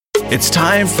It's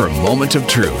time for Moment of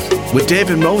Truth with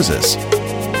David Moses.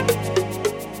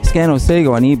 Scano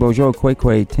Sego, Ani Bojo,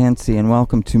 Kwekwe, Tansi, and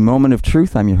welcome to Moment of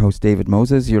Truth. I'm your host, David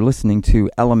Moses. You're listening to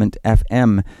Element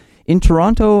FM in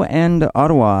Toronto and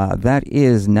Ottawa. That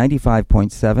is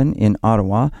 95.7 in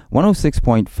Ottawa,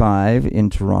 106.5 in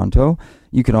Toronto.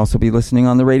 You can also be listening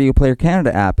on the Radio Player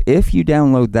Canada app. If you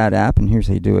download that app, and here's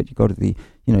how you do it: you go to the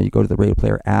Radio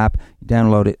Player app, you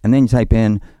download it, and then you type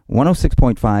in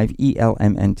 106.5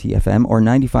 ELMNT FM or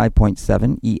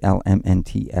 95.7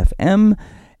 ELMNT FM.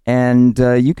 And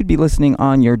you could be listening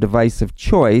on your device of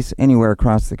choice anywhere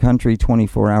across the country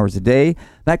 24 hours a day.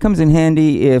 That comes in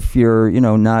handy if you're,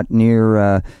 not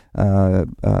near,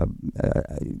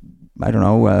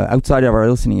 outside of our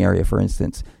listening area, for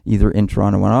instance, either in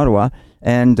Toronto or Ottawa.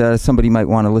 And somebody might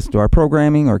want to listen to our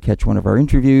programming or catch one of our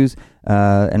interviews.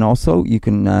 And also, you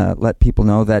can let people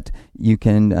know that you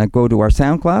can go to our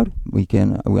SoundCloud. We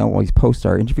always post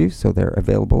our interviews, so they're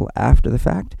available after the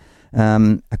fact.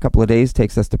 A couple of days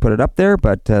takes us to put it up there,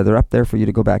 but they're up there for you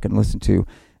to go back and listen to,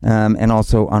 and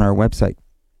also on our website.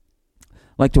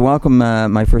 I'd like to welcome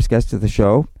my first guest to the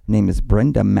show. Her name is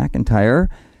Brenda McIntyre,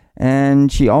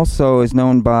 and she also is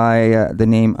known by the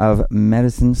name of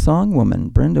Medicine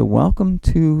Songwoman. Brenda, welcome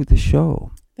to the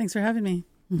show. Thanks for having me.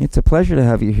 It's a pleasure to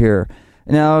have you here.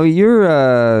 Now,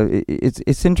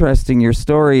 it's interesting, your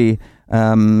story.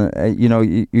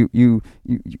 You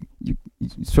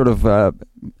sort of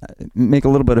make a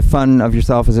little bit of fun of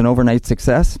yourself as an overnight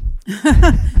success.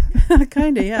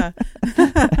 Kind of, yeah.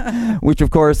 Which, of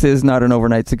course, is not an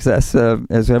overnight success,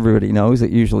 as everybody knows.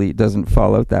 It usually doesn't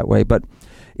fall out that way. But,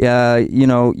 you're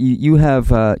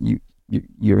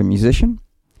a musician,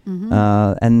 mm-hmm.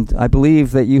 and I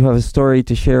believe that you have a story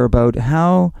to share about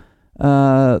how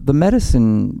the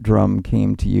medicine drum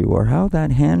came to you, or how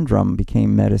that hand drum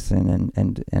became medicine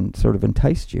and sort of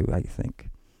enticed you, I think.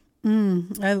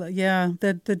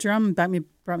 The drum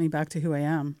brought me back to who I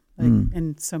am,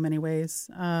 in so many ways.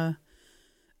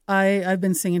 I've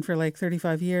been singing for like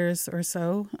 35 years or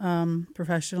so,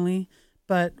 professionally,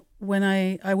 but when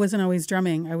I wasn't always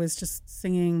drumming, I was just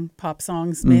singing pop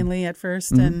songs mainly at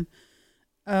first. Mm-hmm.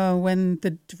 And when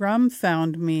the drum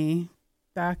found me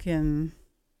back in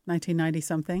 1990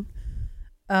 something,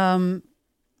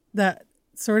 that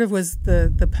sort of was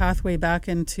the pathway back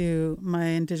into my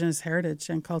Indigenous heritage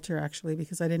and culture, actually,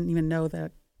 because I didn't even know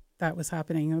that was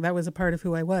happening. That was a part of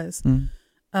who I was.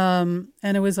 And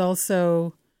it was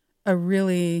also a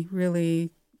really, really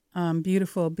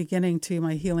beautiful beginning to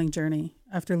my healing journey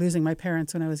after losing my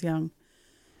parents when I was young.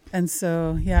 And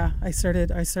so, I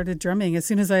started drumming. As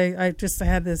soon as I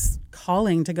had this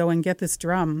calling to go and get this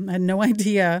drum. I had no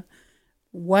idea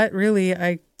what really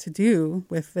to do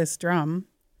with this drum.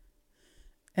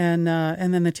 And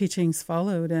then the teachings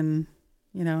followed, and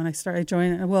I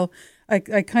joined. Well, I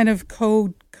kind of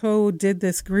co-did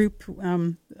this group,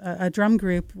 a drum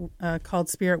group called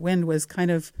Spirit Wind. Was kind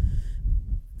of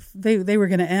they were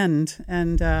going to end,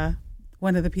 and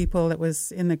one of the people that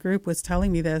was in the group was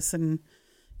telling me this, and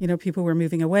people were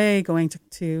moving away, going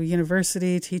to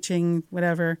university, teaching,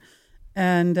 whatever.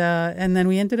 And then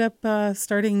we ended up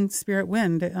starting Spirit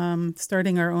Wind,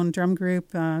 starting our own drum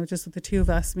group, just with the two of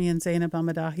us, me and Zainab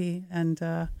Almadahi, and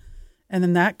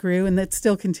then that grew, and it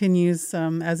still continues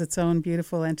as its own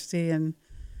beautiful entity, and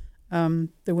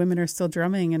the women are still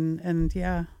drumming, and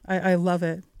I love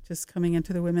it. Just coming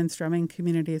into the women's drumming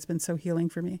community, it's been so healing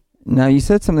for me. Now, you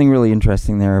said something really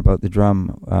interesting there about the drum.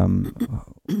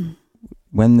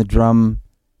 When the drum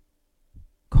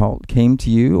came to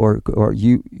you, or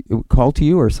you called to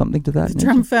you, or something to that nature? The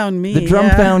drum found me. The drum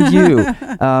found you,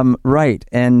 right?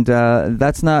 And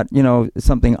that's not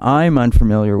something I'm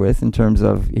unfamiliar with in terms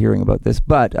of hearing about this.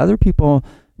 But other people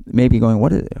may be going, "What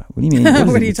do you mean?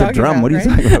 What are you talking drum? about? What are you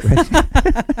talking about?"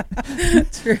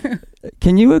 Right? True.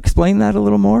 Can you explain that a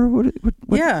little more?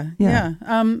 Yeah.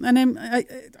 And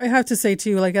I have to say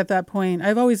too, like at that point,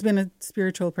 I've always been a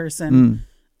spiritual person.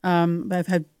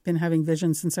 I've been having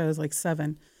visions since I was like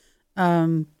 7.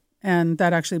 And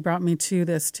that actually brought me to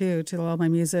this too, to all my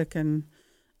music and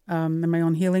my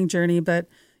own healing journey. But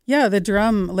yeah, the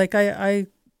drum, like I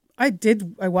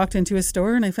walked into a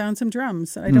store and I found some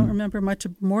drums. I don't remember much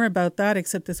more about that,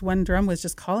 except this one drum was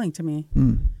just calling to me.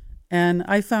 And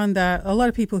I found that a lot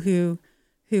of people who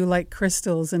like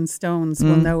crystals and stones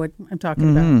will know what I'm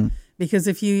talking about. Because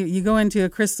if you go into a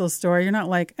crystal store, you're not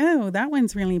like, oh, that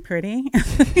one's really pretty.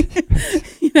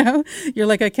 You're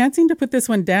like, I can't seem to put this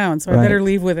one down, so I better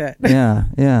leave with it. Yeah.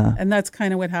 And that's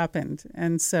kind of what happened.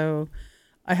 And so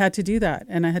I had to do that.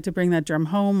 And I had to bring that drum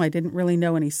home. I didn't really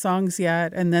know any songs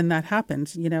yet. And then that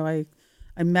happened.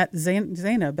 I met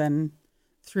Zainab, and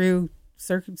through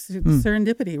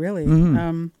serendipity, really.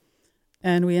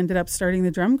 And we ended up starting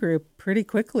the drum group pretty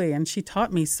quickly. And she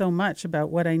taught me so much about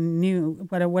what I knew,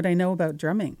 what I know about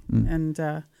drumming. And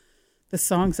the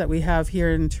songs that we have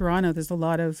here in Toronto, there's a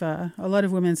lot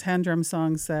of women's hand drum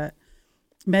songs that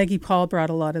Maggie Paul brought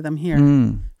a lot of them here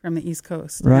from the East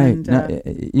Coast. Right. And, now,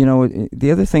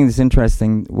 the other thing that's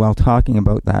interesting while talking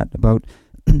about that, about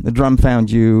the drum found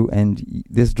you and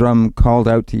this drum called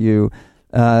out to you,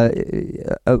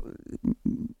 a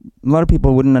lot of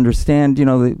people wouldn't understand,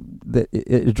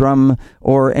 the drum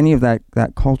or any of that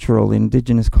cultural,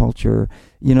 indigenous culture.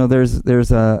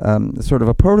 There's a sort of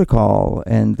a protocol,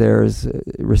 and there's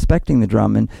respecting the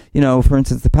drum. And, for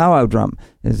instance, the powwow drum,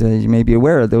 as you may be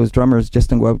aware, those drummers just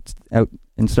don't go out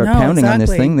and start pounding on this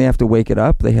thing. They have to wake it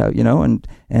up. They have,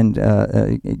 and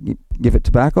give it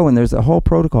tobacco. And there's a whole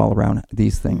protocol around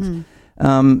these things.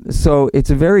 So it's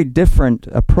a very different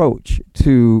approach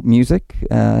to music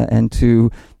and to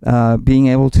being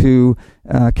able to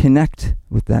connect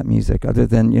with that music, other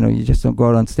than, you just don't go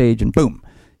out on stage and boom.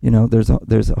 There's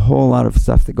a whole lot of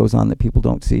stuff that goes on that people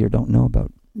don't see or don't know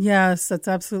about. Yes, that's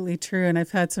absolutely true. And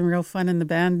I've had some real fun in the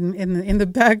band, in the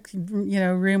back,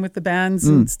 room with the bands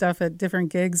and stuff at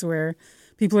different gigs where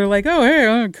people are like, "Oh,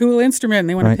 hey, cool instrument," and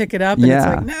they want to pick it up, and it's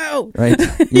like, "No, right?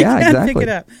 you can't exactly. pick it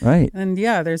up." Right. And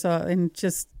and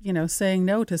just saying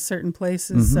no to certain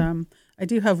places. I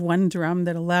do have one drum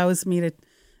that allows me to,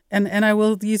 and I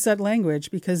will use that language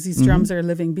because these drums are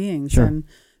living beings. Sure. And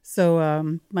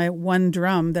so my one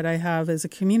drum that I have is a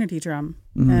community drum,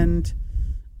 and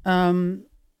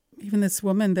even this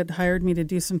woman that hired me to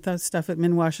do some stuff at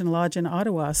Minwashin Lodge in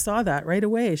Ottawa saw that right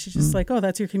away. She's just like, "Oh,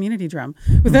 that's your community drum,"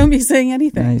 without me saying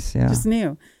anything. Nice, yeah. Just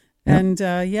knew. Yep. And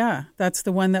that's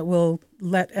the one that will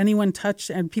let anyone touch,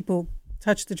 and people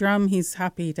touch the drum. He's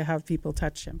happy to have people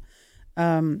touch him,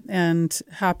 and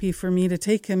happy for me to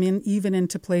take him in, even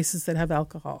into places that have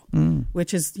alcohol,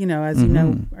 which is, as you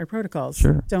know, our protocols.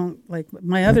 Sure. Don't, like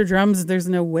my other drums, there's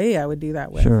no way I would do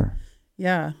that with. Sure.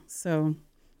 Yeah, so...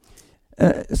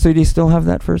 So do you still have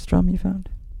that first drum you found?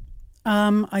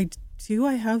 I do.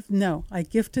 I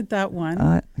gifted that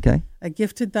one. Okay. I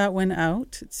gifted that one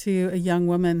out to a young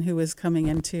woman who was coming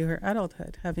into her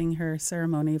adulthood, having her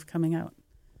ceremony of coming out.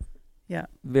 Yeah.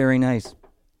 Very nice.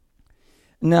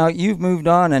 Now, you've moved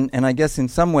on, and I guess in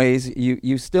some ways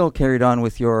you still carried on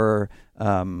with your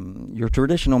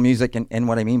traditional music, and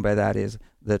what I mean by that is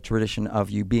the tradition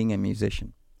of you being a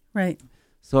musician. Right.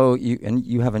 So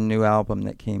you have a new album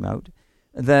that came out.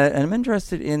 And I'm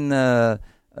interested in the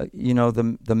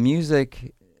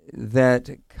music that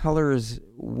colors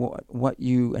what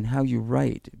you and how you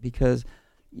write, because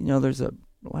there's a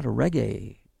lot of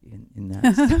reggae in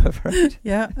that stuff, right?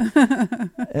 Yeah.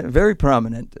 Very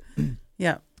prominent.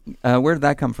 Yeah. Where did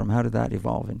that come from? How did that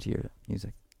evolve into your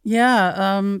music?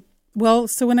 Yeah. Well,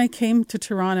 so when I came to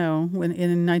Toronto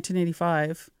in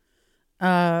 1985,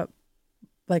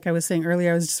 like I was saying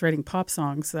earlier, I was just writing pop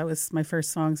songs. That was my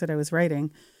first songs that I was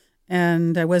writing.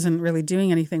 And I wasn't really doing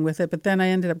anything with it. But then I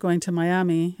ended up going to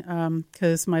Miami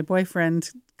because my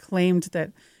boyfriend claimed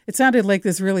that it sounded like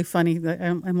this really funny.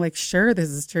 I'm like, sure, this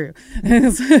is true.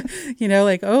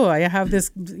 Like, oh, I have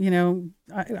this,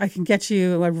 I can get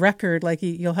you a record. Like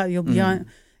you'll be on,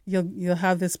 you'll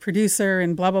have this producer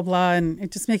and blah, blah, blah. And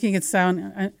it just making it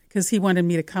sound, because he wanted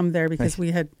me to come there because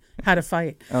we had a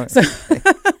fight. Oh, so,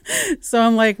 so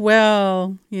I'm like,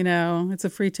 well, it's a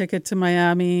free ticket to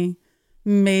Miami.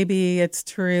 Maybe it's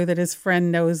true that his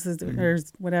friend knows or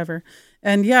whatever.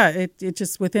 And it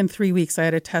just within 3 weeks, I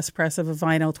had a test press of a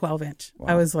vinyl 12-inch. Wow.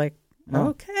 I was like,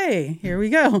 okay, here we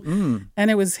go.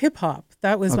 And it was hip hop.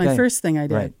 That was my first thing I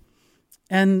did. Right.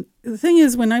 And the thing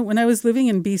is, when I was living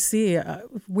in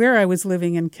BC, where I was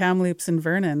living in Kamloops and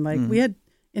Vernon, like we had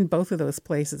in both of those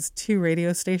places 2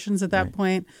 radio stations at that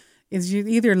point. Is you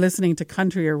either listening to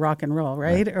country or rock and roll,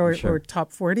 right? Or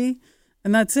top 40.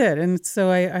 And that's it. And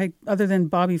so I other than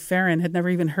Bobby Farron, had never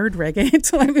even heard reggae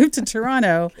until I moved to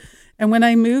Toronto. And when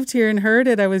I moved here and heard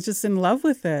it, I was just in love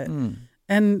with it.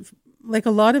 And like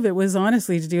a lot of it was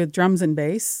honestly to do with drums and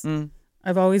bass.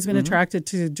 I've always been attracted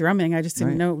to drumming. I just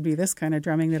didn't know it would be this kind of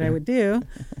drumming that I would do.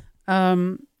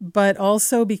 But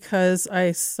also because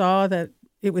I saw that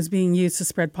it was being used to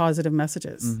spread positive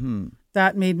messages.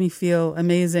 That made me feel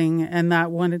amazing. And that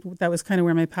was kind of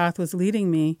where my path was leading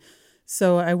me.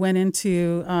 So I went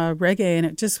into reggae, and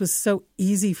it just was so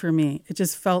easy for me. It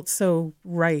just felt so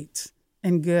right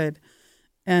and good.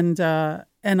 And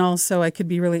also I could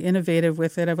be really innovative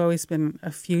with it. I've always been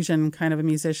a fusion kind of a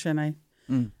musician. I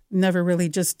never really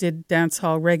just did dance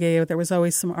hall reggae. There was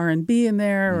always some R&B in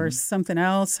there or something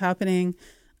else happening.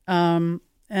 And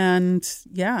And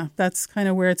yeah, that's kind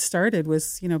of where it started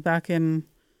was, back in,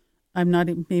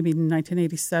 maybe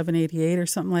 1987, 88 or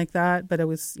something like that. But it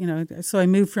was, so I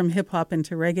moved from hip hop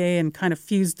into reggae and kind of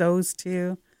fused those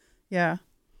two. Yeah.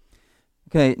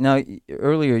 Okay. Now,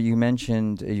 earlier you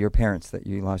mentioned your parents, that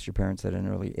you lost your parents at an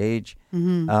early age.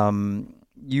 Mm-hmm.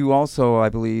 You also, I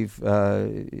believe,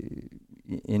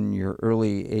 in your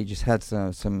early ages had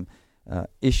some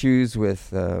issues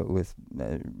with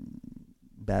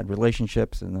bad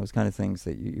relationships and those kind of things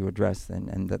that you addressed,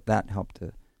 and that helped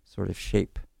to sort of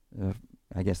shape,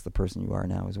 I guess, the person you are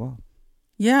now as well.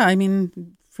 Yeah, I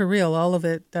mean, for real, all of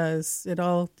it does. It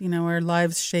all, our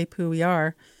lives shape who we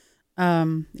are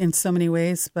in so many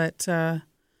ways. But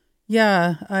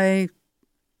yeah, I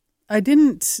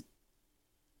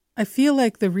feel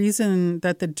like the reason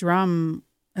that the drum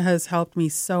has helped me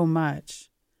so much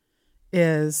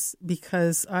is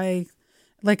because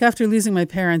after losing my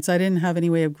parents, I didn't have any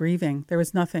way of grieving. There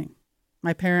was nothing.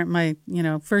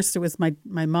 First it was my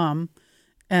mom,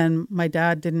 and my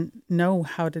dad didn't know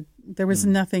how to, there was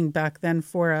nothing back then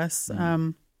for us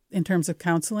in terms of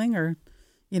counseling or,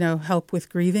 help with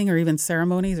grieving or even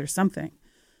ceremonies or something.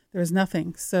 There was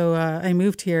nothing. So I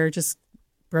moved here just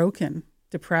broken,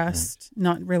 depressed,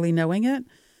 not really knowing it.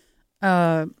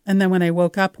 And then when I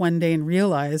woke up one day and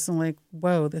realized, I'm like,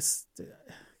 whoa,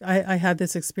 I had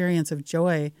this experience of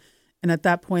joy. And at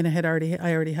that point I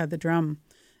already had the drum.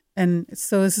 And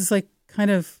so this is like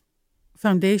kind of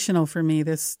foundational for me,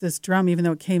 this drum, even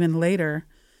though it came in later,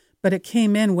 but it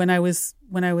came in when I was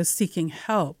seeking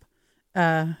help,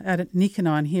 at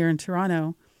Nikanon here in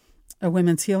Toronto, a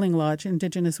women's healing lodge,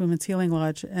 Indigenous Women's Healing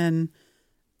Lodge. And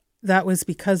that was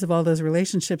because of all those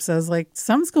relationships. I was like,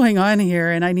 something's going on here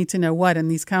and I need to know what.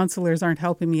 And these counselors aren't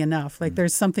helping me enough. Like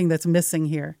there's something that's missing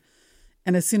here.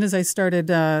 And as soon as I started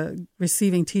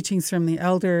receiving teachings from the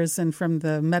elders and from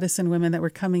the medicine women that were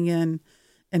coming in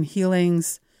and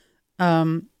healings,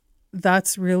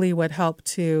 that's really what helped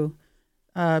to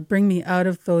bring me out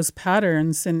of those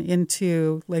patterns and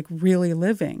into like really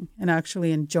living and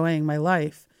actually enjoying my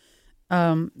life.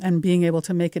 And being able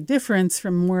to make a difference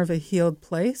from more of a healed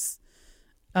place.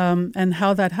 And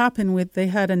how that happened they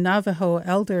had a Navajo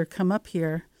elder come up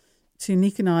here to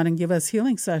Nikanon and give us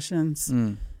healing sessions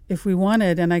if we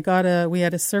wanted. And we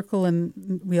had a circle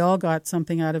and we all got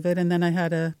something out of it. And then I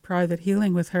had a private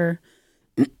healing with her.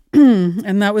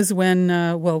 And that was when,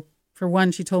 for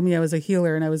one, she told me I was a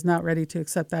healer and I was not ready to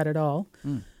accept that at all.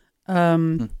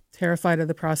 Terrified of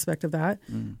the prospect of that.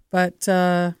 But,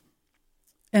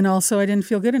 and also I didn't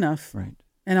feel good enough. Right.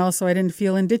 And also I didn't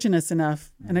feel Indigenous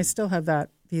enough. And I still have that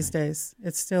these days.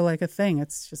 It's still like a thing.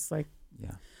 It's just like,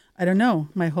 I don't know,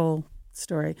 my whole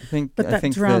story. I think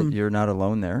that you're not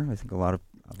alone there. I think a lot of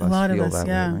us feel that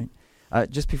way, right?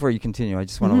 Just before you continue, I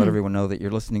just want to let everyone know that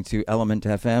you're listening to Element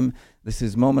FM. This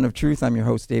is Moment of Truth. I'm your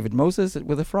host, David Moses,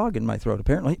 with a frog in my throat,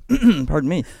 apparently. Pardon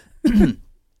me.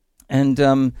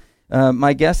 And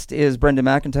my guest is Brenda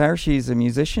McIntyre. She's a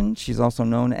musician. She's also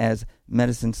known as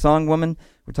Medicine Song Woman.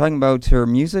 We're talking about her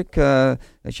music.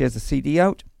 She has a CD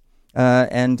out.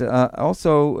 And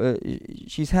also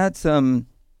she's had some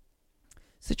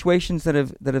situations that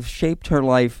have shaped her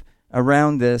life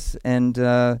around this. And,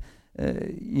 Brenda,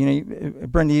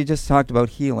 you just talked about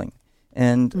healing.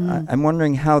 And I'm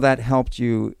wondering how that helped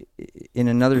you in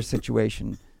another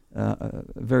situation, a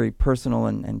very personal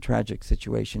and tragic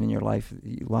situation in your life.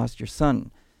 You lost your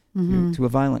son to a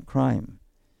violent crime.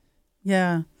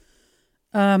 Yeah.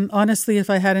 Honestly, if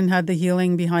I hadn't had the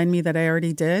healing behind me that I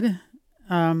already did,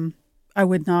 I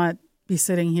would not be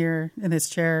sitting here in this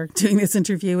chair doing this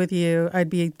interview with you. I'd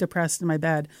be depressed in my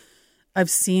bed. I've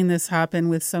seen this happen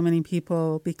with so many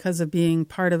people because of being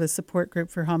part of a support group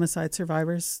for homicide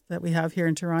survivors that we have here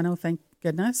in Toronto, thank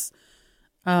goodness.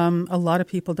 A lot of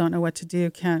people don't know what to do,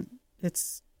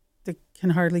 they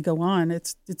can hardly go on.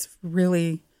 It's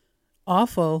really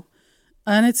awful.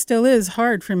 And it still is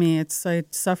hard for me. I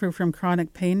suffer from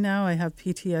chronic pain now. I have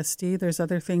PTSD. There's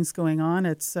other things going on.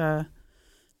 It's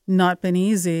not been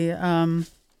easy. And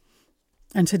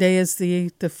today is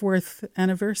the 4th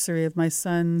anniversary of my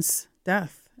son's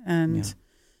death. And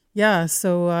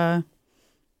so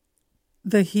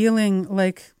the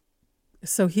healing,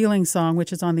 Healing Song,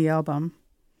 which is on the album,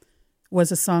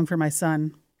 was a song for my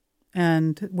son.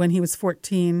 And when he was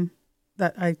 14,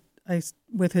 that I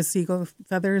with his eagle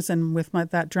feathers and with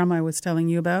that drum I was telling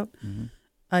you about,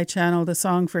 I channeled a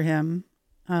song for him.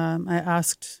 I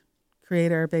asked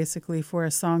Creator basically for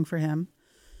a song for him.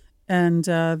 And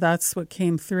that's what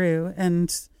came through.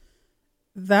 And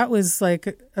that was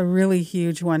like a really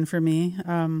huge one for me.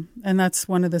 And that's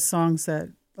one of the songs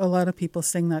that a lot of people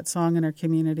sing that song in our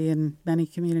community and many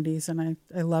communities, and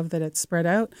I love that it's spread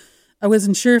out. I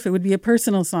wasn't sure if it would be a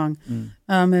personal song. It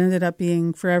ended up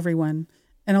being for everyone.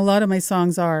 And a lot of my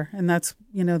songs are, and that's,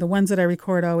 the ones that I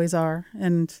record always are.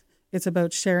 And it's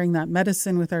about sharing that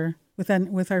medicine with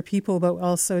our people, but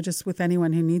also just with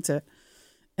anyone who needs it.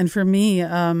 And for me,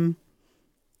 having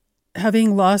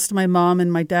lost my mom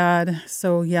and my dad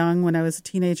so young when I was a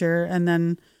teenager, and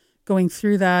then going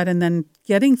through that, and then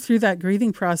getting through that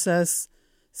grieving process,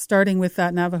 starting with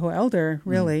that Navajo elder,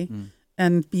 really,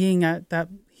 and being at that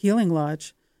healing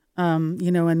lodge, and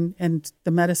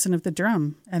the medicine of the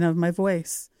drum and of my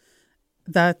voice,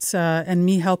 and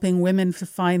me helping women to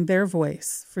find their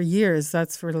voice for years.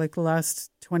 That's for like the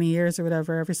last 20 years or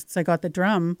whatever. Ever since I got the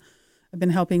drum, I've been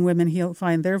helping women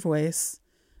find their voice.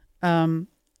 And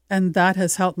that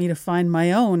has helped me to find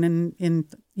my own in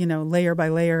layer by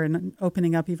layer and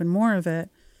opening up even more of it,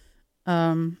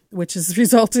 which has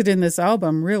resulted in this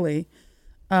album, really.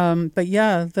 But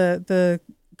yeah, the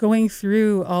going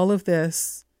through all of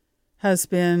this has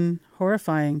been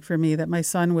horrifying for me, that my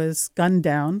son was gunned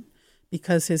down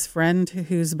because his friend,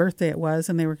 whose birthday it was,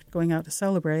 and they were going out to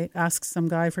celebrate, asked some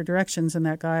guy for directions, and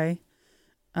that guy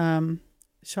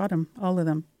shot him, all of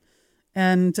them.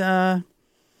 And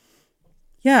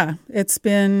it's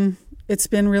been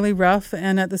really rough.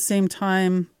 And at the same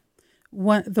time,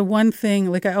 the one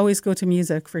thing, like I always go to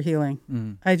music for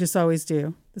healing. I just always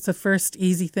do. It's the first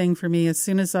easy thing for me. As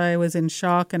soon as I was in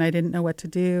shock and I didn't know what to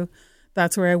do,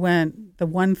 that's where I went. The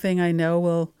one thing I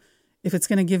know if it's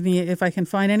going to give me, if I can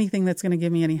find anything that's going to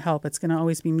give me any help, it's going to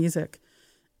always be music.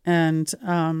 And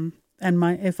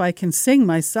if I can sing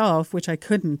myself, which I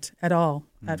couldn't at all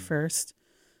at first,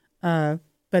 but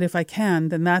if I can,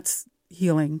 then that's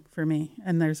healing for me.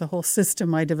 And there's a whole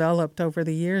system I developed over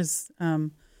the years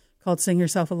called Sing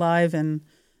Yourself Alive, and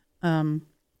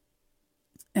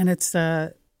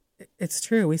it's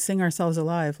true. We sing ourselves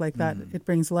alive like that. It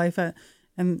brings life.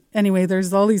 And anyway,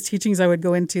 there's all these teachings I would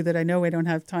go into that I know I don't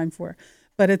have time for,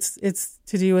 but it's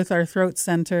to do with our throat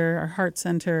center, our heart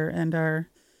center, and our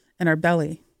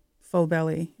belly, full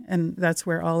belly, and that's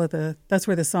where that's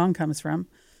where the song comes from.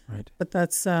 Right. But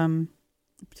that's to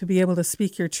be able to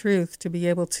speak your truth, to be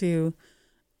able to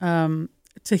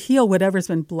heal whatever's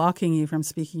been blocking you from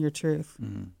speaking your truth.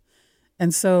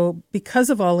 And so because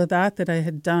of all of that I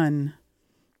had done,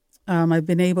 I've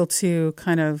been able to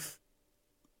kind of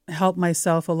help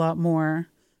myself a lot more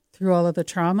through all of the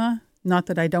trauma. Not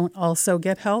that I don't also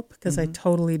get help, because I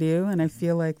totally do, and I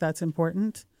feel like that's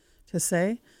important to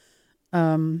say.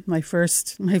 My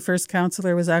first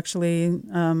counselor was actually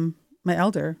my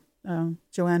elder,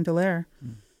 Joanne Dallaire,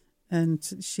 and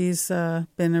she's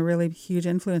been a really huge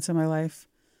influence in my life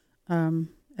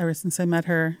ever since I met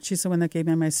her. She's the one that gave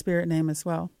me my spirit name as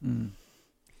well.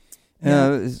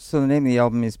 So the name of the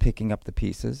album is Picking Up the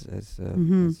Pieces, as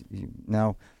you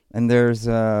now, and there's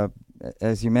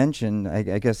as you mentioned,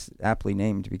 I guess aptly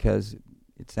named, because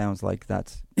it sounds like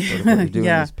that's sort of what you're doing,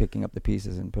 is picking up the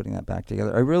pieces and putting that back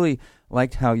together. I really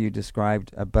liked how you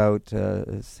described about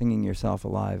singing yourself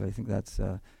alive. I think that's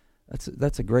a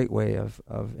great way of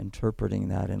interpreting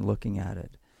that and looking at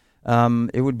it.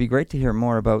 It would be great to hear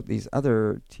more about these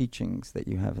other teachings that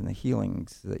you have and the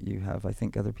healings that you have. I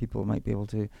think other people might be able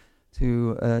to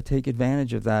take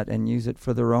advantage of that and use it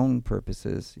for their own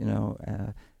purposes,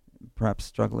 perhaps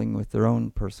struggling with their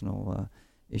own personal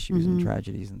issues and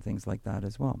tragedies and things like that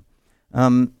as well.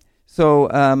 So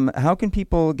how can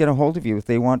people get a hold of you if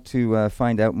they want to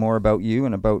find out more about you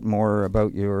and more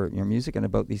about your music and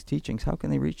about these teachings? How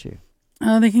can they reach you?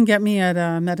 They can get me at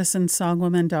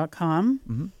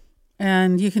medicinesongwoman.com.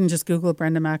 And you can just Google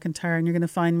Brenda McIntyre, and you're going to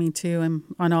find me too.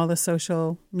 I'm on all the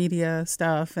social media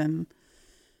stuff, and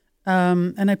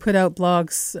I put out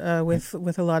blogs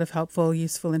with a lot of helpful,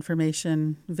 useful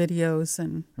information, videos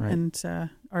and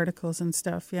articles and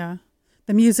stuff. Yeah,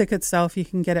 the music itself you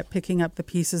can get at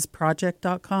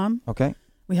pickingupthepiecesproject.com. Okay,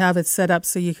 we have it set up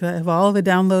so you can have all the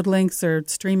download links or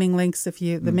streaming links if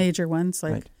you the major ones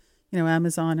like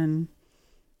Amazon and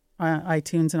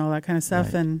iTunes and all that kind of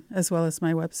stuff, and as well as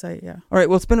my website. Yeah. All right.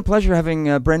 Well, it's been a pleasure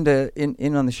having Brenda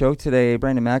in on the show today.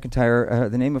 Brenda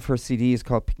McIntyre. The name of her CD is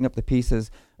called "Picking Up the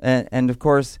Pieces," and of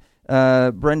course,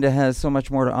 Brenda has so much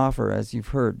more to offer, as you've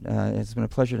heard. It's been a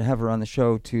pleasure to have her on the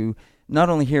show to not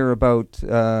only hear about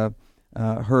her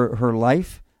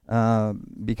life,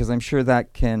 because I'm sure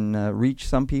that can reach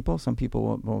some people. Some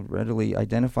people will readily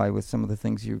identify with some of the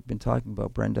things you've been talking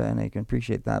about, Brenda, and I can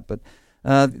appreciate that. But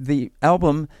The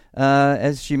album,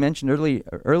 as she mentioned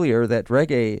earlier, that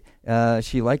reggae,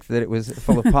 she liked that it was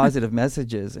full of positive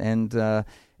messages, and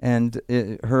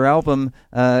her album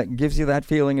gives you that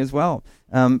feeling as well.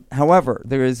 However,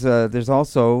 there's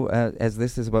also, as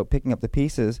this is about picking up the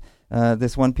pieces,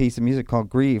 this one piece of music called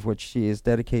Grieve, which she is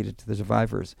dedicated to the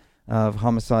survivors of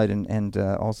homicide and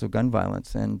also gun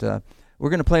violence. And we're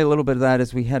going to play a little bit of that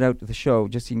as we head out to the show,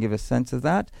 just so you can give a sense of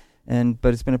that.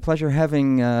 But it's been a pleasure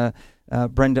having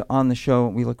Brenda on the show.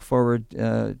 We look forward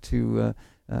to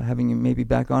having you maybe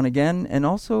back on again, and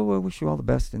also wish you all the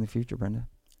best in the future, Brenda.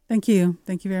 Thank you.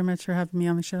 Thank you very much for having me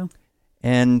on the show.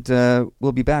 And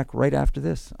we'll be back right after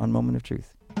this on Moment of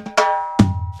Truth.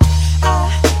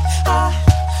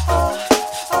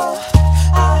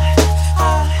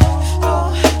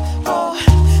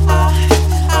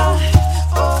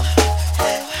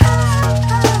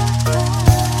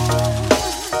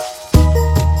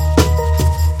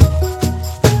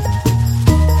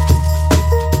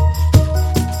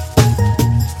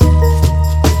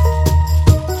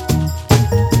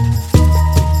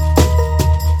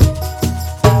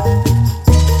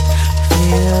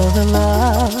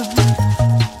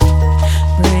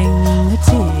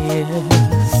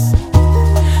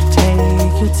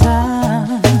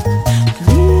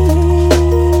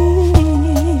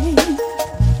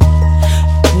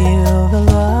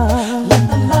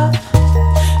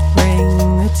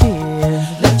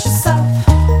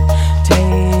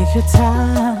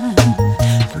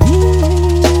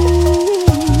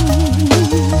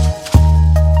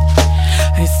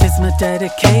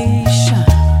 Dedication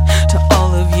to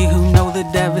all of you who know the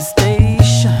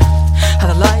devastation of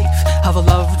the life of a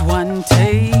loved one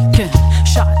taken,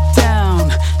 shot down,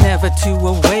 never to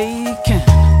awaken,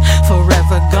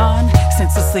 forever gone,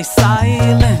 senselessly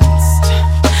silenced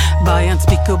by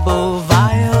unspeakable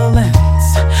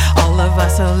violence. All of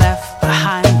us are left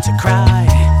behind to cry.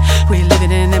 We live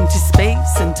in an empty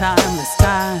space and timeless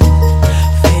time.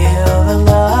 Feel the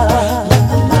love.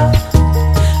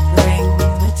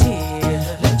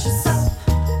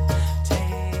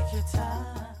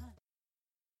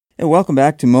 Welcome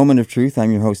back to Moment of Truth.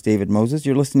 I'm your host, David Moses.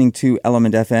 You're listening to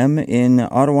Element FM in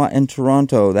Ottawa and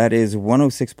Toronto. That is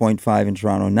 106.5 in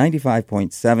Toronto,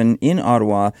 95.7 in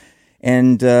Ottawa.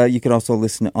 And you could also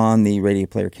listen on the Radio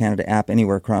Player Canada app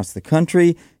anywhere across the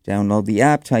country. Download the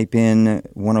app, type in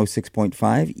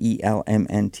 106.5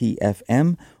 ELMNT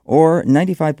FM or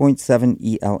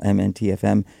 95.7 ELMNT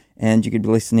FM. And you could be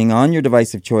listening on your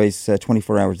device of choice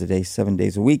 24 hours a day, 7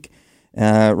 days a week,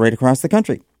 right across the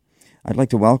country. I'd like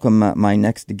to welcome my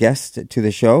next guest to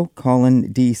the show,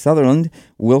 Colin D. Sutherland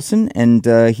Wilson, and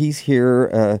he's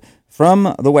here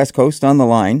from the West Coast on the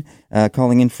line,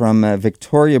 calling in from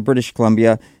Victoria, British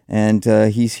Columbia, and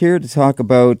he's here to talk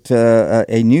about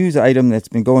a news item that's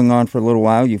been going on for a little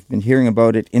while. You've been hearing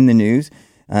about it in the news,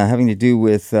 having to do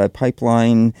with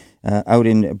pipeline out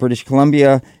in British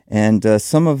Columbia and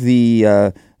some of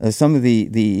the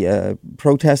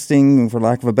protesting, for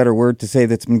lack of a better word to say,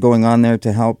 that's been going on there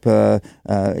to help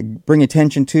bring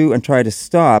attention to and try to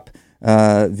stop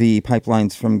the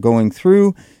pipelines from going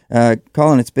through.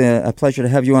 Colin, it's been a pleasure to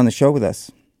have you on the show with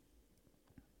us.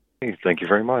 Hey, thank you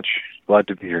very much. Glad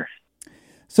to be here.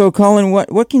 So, Colin,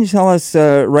 what can you tell us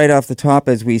right off the top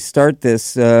as we start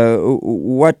this?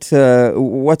 What's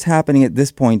happening at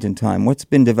this point in time? What's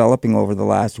been developing over the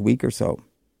last week or so?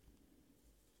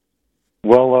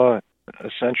 Well,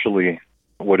 essentially,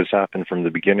 what has happened from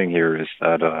the beginning here is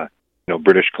that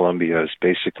British Columbia has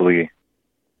basically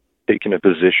taken a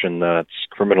position that's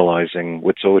criminalizing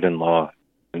Wet'suwet'en law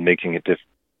and making it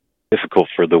difficult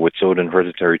for the Wet'suwet'en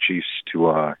hereditary chiefs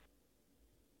to,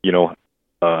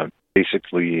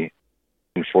 basically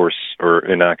enforce or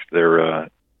enact their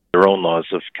own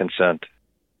laws of consent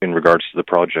in regards to the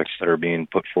projects that are being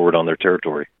put forward on their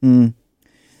territory. Mm.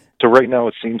 So right now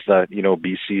it seems that,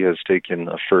 BC has taken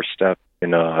a first step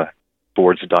in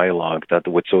towards a dialogue that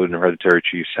the Wet'suwet'en hereditary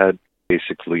chiefs had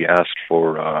basically asked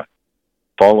for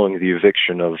following the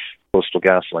eviction of Coastal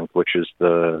GasLink, which is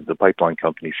the pipeline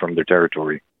company from their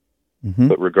territory. Mm-hmm.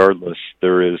 But regardless,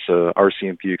 there is a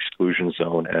RCMP exclusion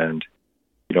zone and,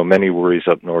 many worries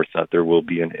up north that there will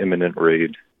be an imminent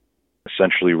raid,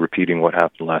 essentially repeating what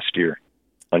happened last year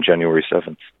on January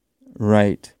 7th.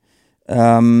 Right.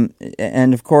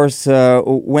 And of course,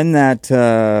 when the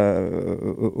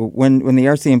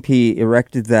RCMP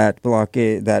erected that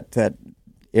blockade, that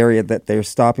area that they're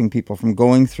stopping people from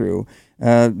going through,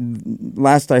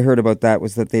 last I heard about that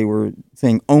was that they were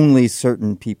saying only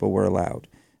certain people were allowed,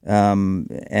 and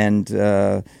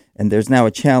there's now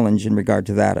a challenge in regard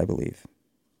to that, I believe.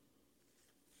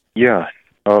 Yeah,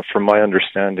 From my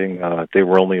understanding, they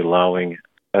were only allowing,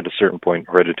 at a certain point,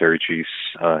 hereditary chiefs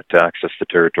to access the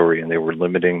territory, and they were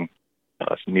limiting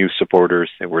new supporters.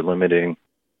 They were limiting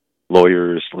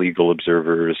lawyers, legal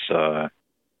observers.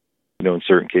 In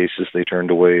certain cases, they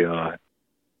turned away,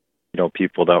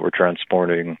 people that were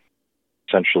transporting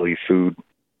essentially food,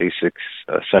 basics,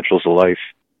 essentials of life,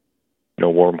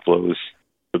 warm clothes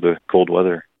for the cold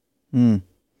weather.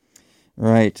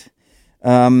 Right.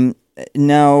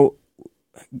 Now,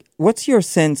 what's your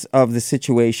sense of the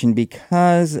situation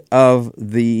because of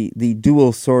the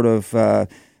dual sort of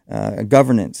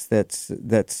governance that's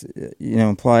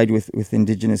implied with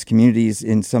Indigenous communities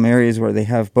in some areas where they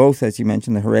have both, as you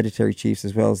mentioned, the hereditary chiefs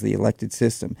as well as the elected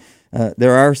system?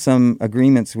 There are some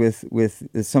agreements with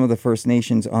some of the First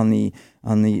Nations on the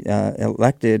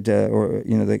elected or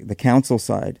the council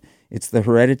side. It's the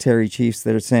hereditary chiefs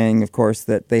that are saying, of course,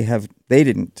 that they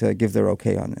didn't give their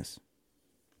okay on this.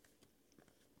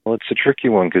 Well, it's a tricky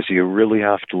one because you really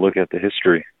have to look at the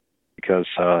history because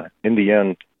in the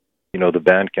end, the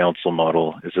band council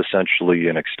model is essentially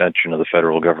an extension of the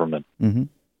federal government. Mm-hmm.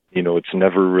 It's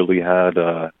never really had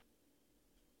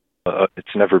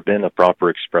it's never been a proper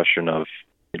expression of,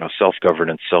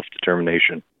 self-governance,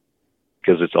 self-determination,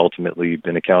 because it's ultimately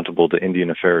been accountable to Indian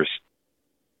affairs.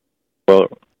 Well,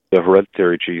 the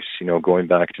hereditary chiefs, going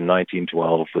back to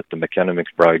 1912 with the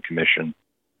McKenna-McBride Commission,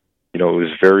 it was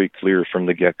very clear from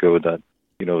the get-go that,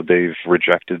 they've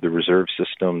rejected the reserve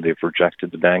system, they've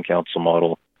rejected the band council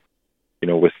model,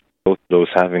 with both those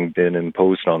having been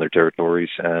imposed on their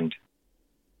territories. And,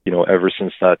 ever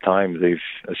since that time, they've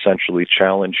essentially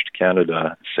challenged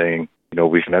Canada, saying,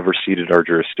 we've never ceded our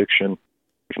jurisdiction,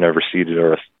 we've never ceded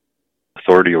our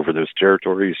authority over those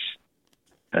territories.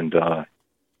 And,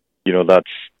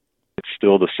 it's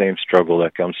still the same struggle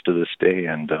that comes to this day.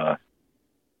 And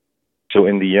so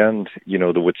in the end,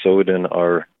 the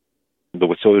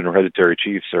Wet'suwet'en hereditary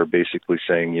chiefs are basically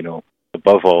saying,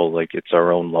 above all, it's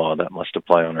our own law that must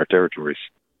apply on our territories.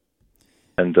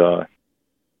 And,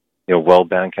 while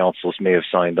band councils may have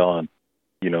signed on,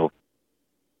 the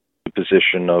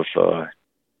position of the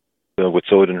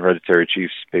Wet'suwet'en hereditary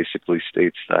chiefs basically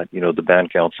states that, the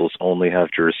band councils only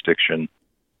have jurisdiction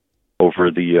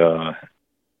over the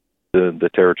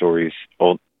territories,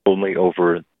 only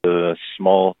over the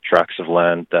small tracts of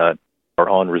land that are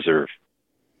on reserve,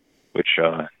 which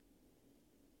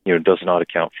does not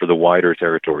account for the wider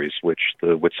territories, which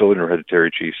the Wet'suwet'en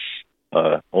hereditary chiefs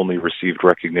only received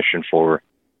recognition for,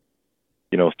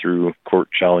 through court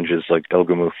challenges like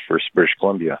Elgamuth versus British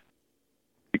Columbia.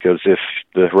 Because if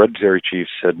the hereditary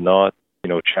chiefs had not,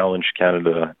 challenged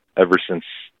Canada ever since,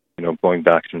 going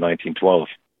back to 1912,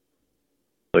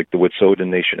 the Wet'suwet'en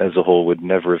Nation as a whole would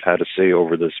never have had a say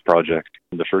over this project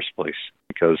in the first place,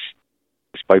 because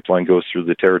this pipeline goes through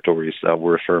the territories that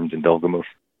were affirmed in Elgamuth.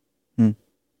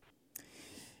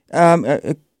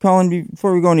 Colin,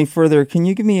 before we go any further, can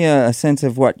you give me a sense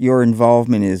of what your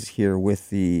involvement is here with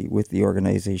the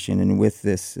organization and with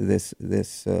this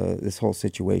whole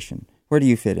situation? Where do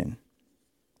you fit in?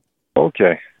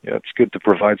 Okay, yeah, it's good to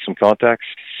provide some context.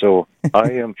 So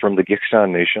I am from the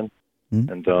Gitxsan Nation,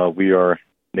 and we are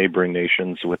neighboring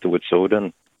nations with the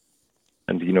Wet'suwet'en.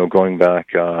 And, going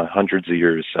back hundreds of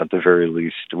years, at the very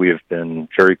least, we have been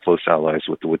very close allies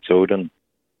with the Wet'suwet'en,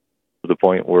 to the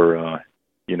point where,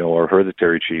 our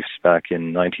hereditary chiefs back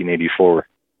in 1984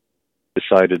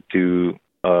 decided to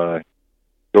go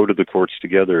to the courts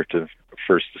together, to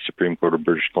first the Supreme Court of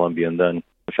British Columbia and then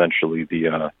eventually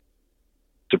the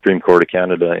Supreme Court of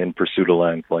Canada, in pursuit of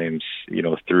land claims,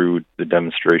 through the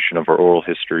demonstration of our oral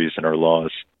histories and our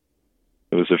laws.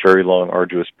 It was a very long,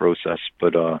 arduous process,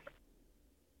 but,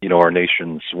 our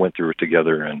nations went through it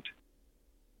together. And,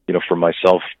 for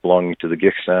myself, belonging to the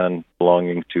Gitxsan,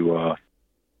 belonging to,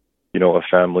 a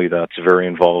family that's very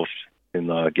involved in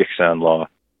the Gitxsan law,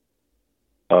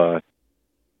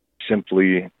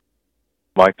 simply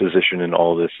my position in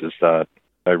all this is that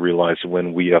I realize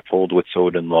when we uphold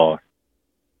Wet'suwet'en law,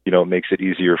 it makes it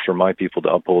easier for my people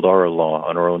to uphold our law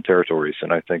on our own territories.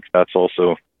 And I think that's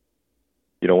also,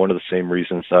 one of the same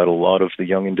reasons that a lot of the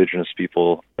young Indigenous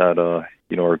people that,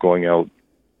 are going out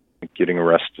and getting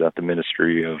arrested at the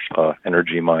Ministry of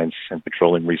Energy, Mines, and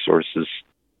Petroleum Resources,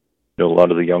 a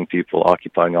lot of the young people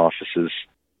occupying offices,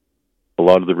 a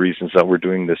lot of the reasons that we're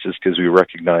doing this is because we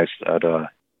recognize that,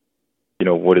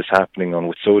 what is happening on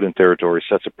Wet'suwet'en territory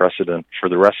sets a precedent for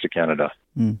the rest of Canada.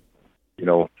 And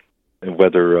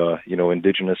whether,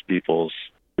 Indigenous peoples,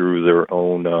 through their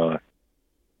own,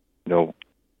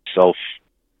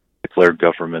 self-declared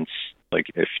governments,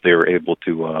 if they're able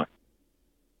to,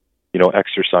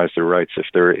 exercise their rights, if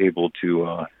they're able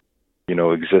to,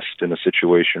 exist in a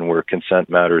situation where consent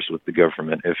matters with the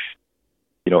government. If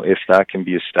that can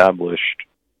be established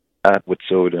at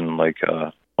Wet'suwet'en, like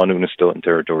on Unistoten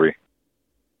territory,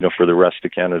 for the rest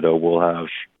of Canada, we'll have,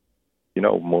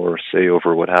 more say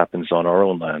over what happens on our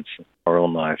own lands, our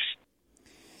own lives.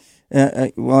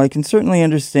 Well, I can certainly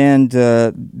understand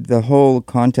the whole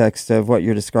context of what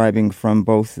you're describing from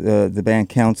both the band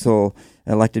council,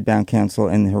 elected band council,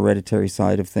 and the hereditary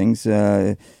side of things.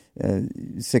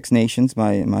 Six Nations,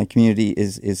 my community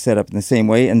is set up in the same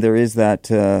way, and there is that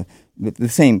the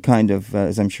same kind of,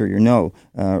 as I'm sure you know,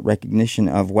 recognition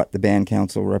of what the band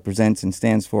council represents and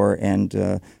stands for, and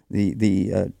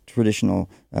the traditional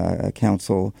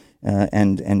council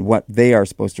and what they are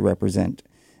supposed to represent,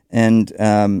 and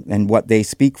what they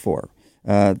speak for.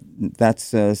 That's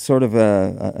sort of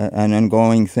an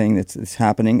ongoing thing that's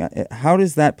happening. How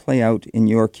does that play out in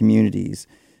your communities?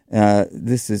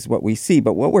 This is what we see,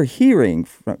 but what we're hearing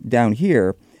down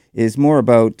here is more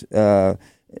about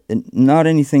not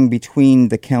anything between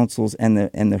the councils and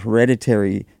the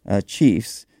hereditary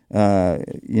chiefs.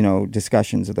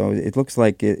 Discussions of those. It looks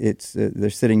like it's they're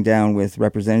sitting down with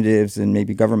representatives and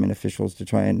maybe government officials to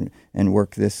try and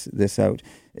work this out.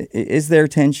 Is there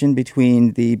tension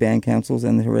between the band councils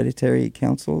and the hereditary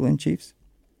council and chiefs?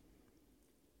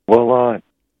 Well, I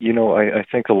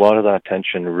think a lot of that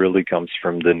tension really comes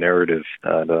from the narrative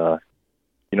that,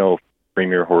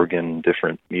 Premier Horgan,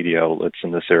 different media outlets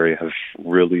in this area have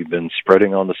really been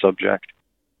spreading on the subject.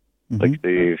 Mm-hmm. Like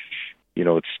they've,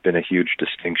 it's been a huge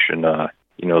distinction, the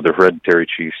hereditary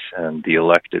chiefs and the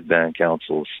elected band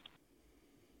councils.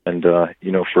 And,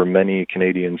 for many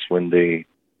Canadians, when they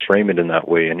frame it in that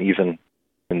way, and even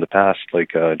in the past,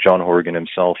 like John Horgan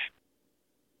himself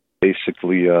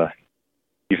basically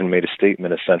even made a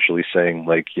statement essentially saying,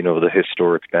 like, the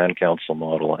historic band council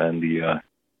model and the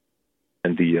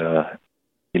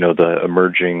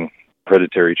emerging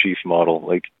hereditary chief model,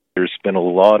 like, there's been a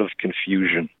lot of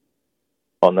confusion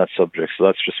on that subject. So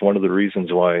that's just one of the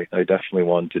reasons why I definitely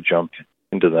wanted to jump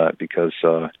into that, because,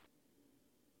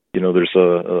 there's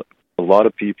a lot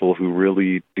of people who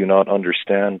really do not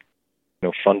understand,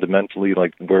 fundamentally,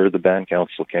 like, where the band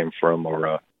council came from,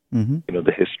 or,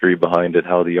 the history behind it,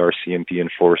 how the RCMP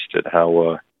enforced it,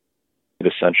 how it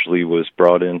essentially was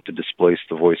brought in to displace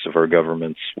the voice of our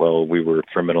governments while we were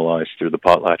criminalized through the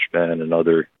potlatch ban and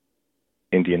other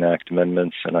Indian Act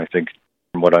amendments. And I think,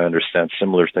 from what I understand,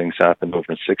 similar things happened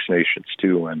over in Six Nations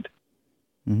too, and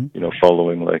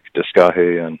following like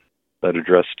Diskahe and that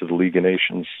address to the League of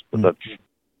Nations. But that's,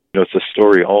 it's a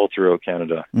story all throughout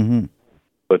Canada.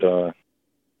 But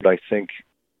I think,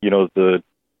 the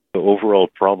overall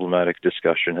problematic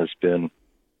discussion has been,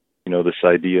 this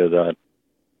idea that,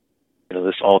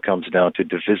 this all comes down to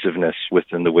divisiveness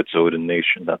within the Wet'suwet'en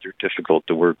Nation, that they're difficult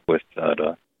to work with,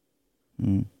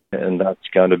 and that's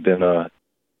kind of been a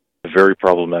very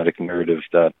problematic narrative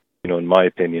that, in my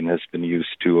opinion, has been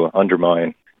used to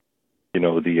undermine,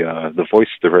 the voice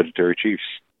of the hereditary chiefs,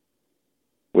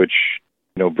 which,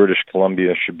 British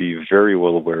Columbia should be very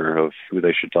well aware of who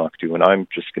they should talk to. And I'm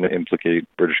just going to implicate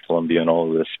British Columbia in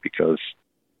all of this because,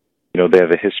 they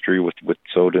have a history with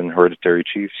Wet'suwet'en hereditary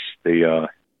chiefs. They,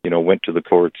 went to the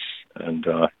courts and,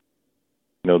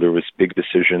 there was big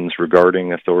decisions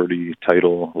regarding authority,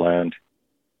 title, land,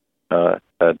 that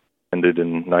ended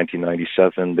in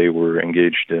 1997. They were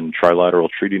engaged in trilateral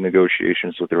treaty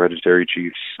negotiations with the hereditary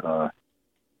chiefs,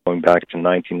 going back to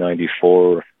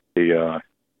 1994.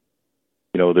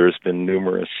 There's been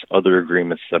numerous other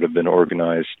agreements that have been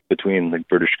organized between the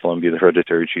British Columbia, the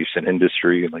hereditary chiefs, and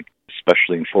industry, like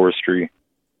especially in forestry.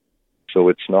 So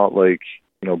it's not like,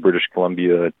 British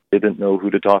Columbia didn't know who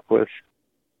to talk with.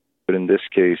 But in this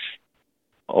case,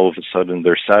 all of a sudden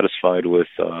they're satisfied with,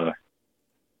 the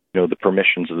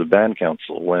permissions of the band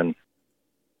council when,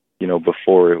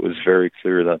 before it was very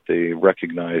clear that they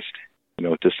recognized,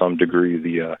 to some degree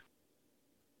the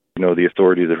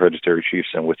authority of the hereditary chiefs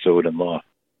and Wet'suwet'en law.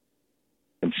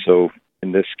 And so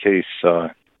in this case,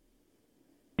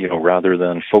 rather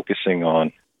than focusing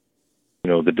on,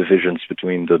 the divisions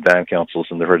between the band councils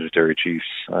and the hereditary chiefs,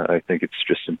 I think it's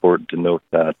just important to note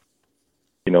that,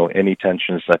 any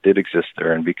tensions that did exist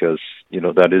there, and because,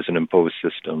 that is an imposed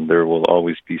system, there will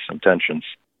always be some tensions.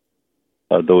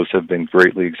 Those have been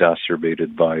greatly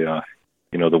exacerbated by,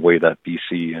 the way that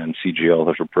BC and CGL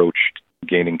have approached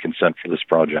gaining consent for this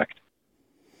project.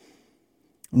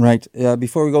 Right.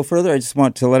 Before we go further, I just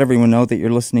want to let everyone know that you're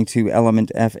listening to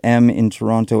Element FM in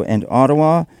Toronto and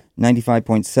Ottawa,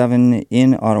 95.7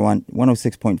 in Ottawa,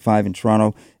 106.5 in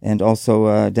Toronto, and also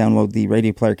download the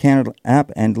Radio Player Canada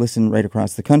app and listen right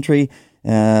across the country.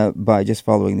 by just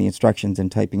following the instructions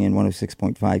and typing in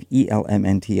 106.5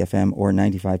 ELMNT FM or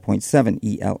 95.7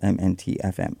 ELMNT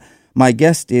FM. My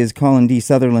guest is Colin D.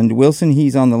 Sutherland Wilson.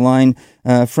 He's on the line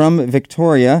from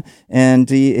Victoria, and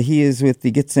he is with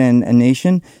the Gitxsan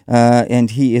Nation,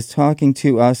 and he is talking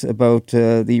to us about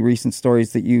the recent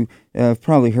stories that you have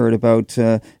probably heard about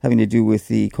having to do with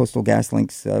the Coastal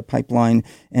GasLinks pipeline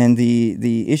and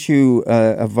the issue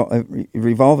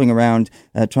revolving around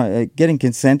getting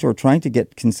consent or trying to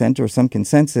get consent or some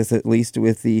consensus at least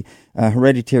with the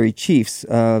hereditary chiefs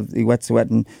of the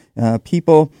Wet'suwet'en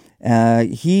people.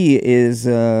 He is,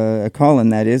 Colin,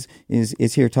 that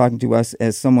is here talking to us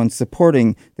as someone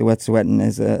supporting the Wet'suwet'en,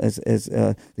 as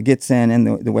the Gitxsan and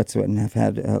the Wet'suwet'en have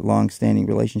had long-standing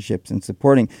relationships and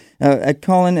supporting.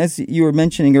 Colin, as you were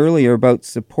mentioning earlier about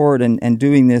support and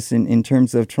doing this in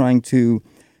terms of trying to,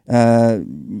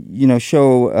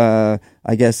 show,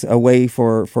 I guess, a way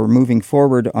for moving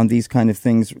forward on these kind of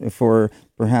things for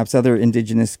perhaps other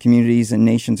Indigenous communities and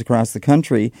nations across the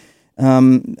country.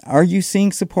 Are you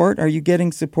seeing support? Are you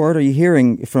getting support? Are you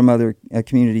hearing from other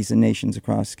communities and nations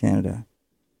across Canada?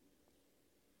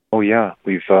 Oh yeah,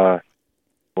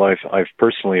 I've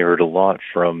personally heard a lot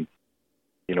from,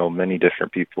 many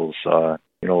different peoples. A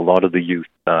lot of the youth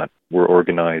that were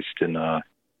organized in, the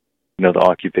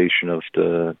occupation of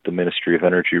the Ministry of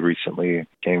Energy recently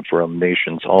came from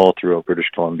nations all throughout British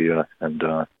Columbia and,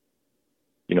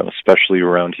 especially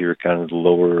around here, kind of the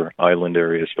lower island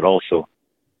areas, but also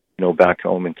back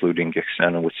home, including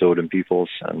Gitxsan and Wet'suwet'en peoples,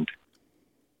 and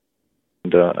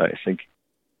I think,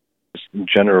 in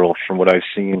general, from what I've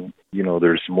seen,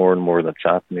 there's more and more that's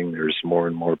happening. There's more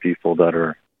and more people that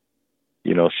are,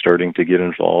 starting to get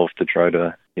involved to try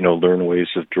to, learn ways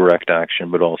of direct action,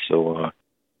 but also,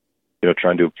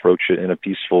 trying to approach it in a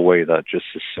peaceful way that just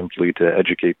is simply to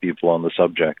educate people on the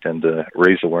subject and to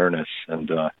raise awareness and,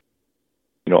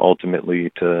 ultimately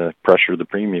to pressure the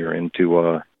Premier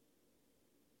into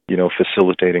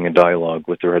facilitating a dialogue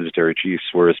with the hereditary chiefs,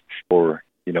 whereas before,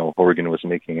 Horgan was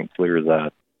making it clear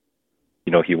that,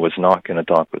 he was not going to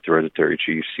talk with the hereditary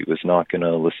chiefs. He was not going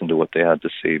to listen to what they had to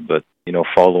say. But,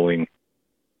 following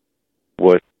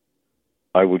what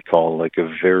I would call like a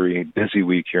very busy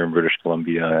week here in British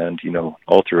Columbia and,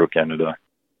 all throughout Canada,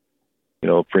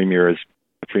 Premier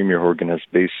Horgan has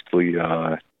basically,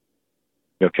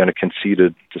 kind of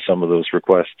conceded to some of those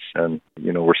requests. And,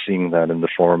 we're seeing that in the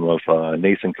form of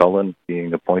Nathan Cullen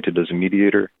being appointed as a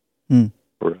mediator. And,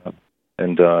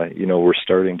 we're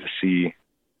starting to see,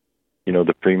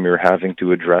 the Premier having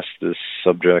to address this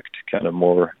subject kind of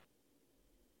more,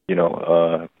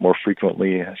 more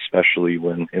frequently, especially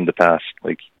when in the past,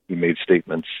 like, he made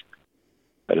statements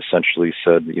that essentially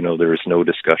said, there is no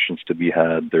discussions to be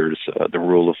had. There's the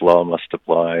rule of law must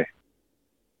apply.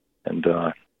 And,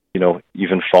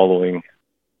 even following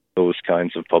those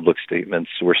kinds of public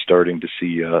statements, we're starting to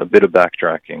see a bit of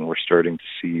backtracking. We're starting to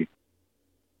see,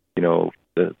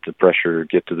 the pressure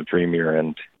get to the Premier.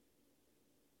 And,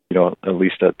 at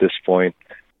least at this point,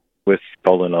 with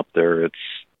Cullen up there, it's,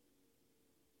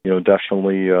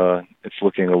 definitely it's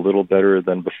looking a little better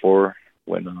than before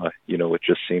when, it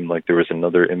just seemed like there was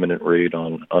another imminent raid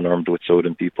on unarmed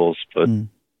Wet'suwet'en peoples. But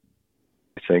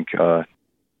I think,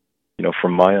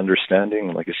 from my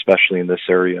understanding, like especially in this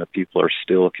area, people are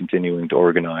still continuing to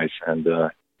organize and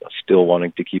still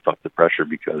wanting to keep up the pressure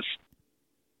because,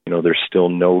 there's still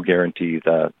no guarantee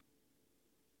that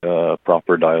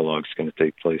proper dialogue is going to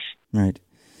take place. Right.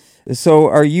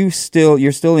 So you're still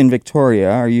in Victoria?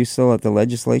 Are you still at the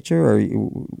legislature? Or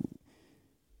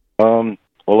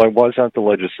Well, I was at the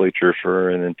legislature for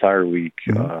an entire week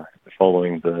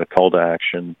following the call to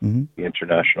action, the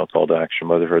international call to action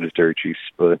by the hereditary chiefs.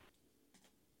 But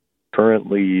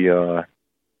currently,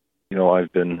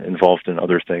 I've been involved in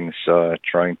other things,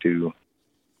 trying to,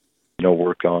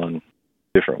 work on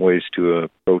different ways to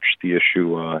approach the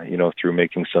issue, through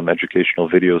making some educational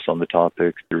videos on the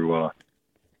topic, through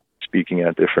speaking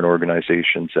at different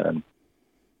organizations, and,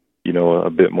 a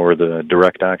bit more the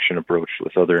direct action approach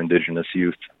with other Indigenous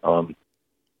youth.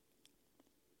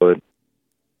 But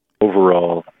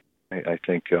overall, I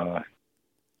think, I'm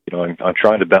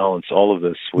trying to balance all of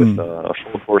this with a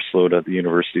full course load at the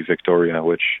University of Victoria,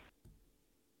 which,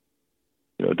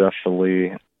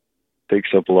 definitely takes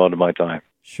up a lot of my time.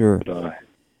 Sure. But,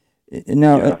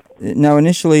 Now,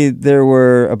 initially there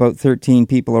were about 13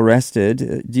 people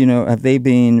arrested. Do you know, have they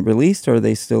been released or are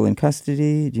they still in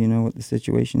custody? Do you know what the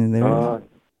situation is there?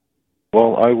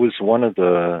 Well, I was one of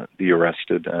the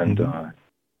arrested, and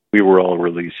we were all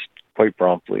released quite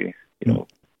promptly,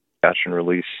 catch and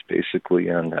release, basically,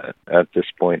 and at this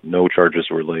point, no charges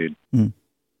were laid.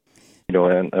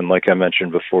 and like I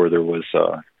mentioned before, there was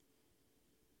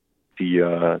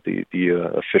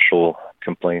the official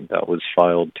complaint that was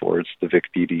filed towards the Vic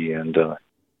PD, and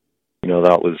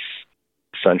that was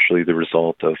essentially the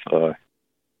result of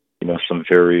some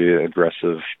very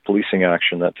aggressive policing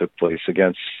action that took place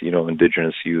against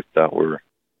Indigenous youth that were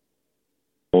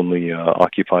only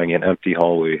occupying an empty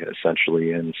hallway,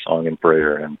 essentially in song and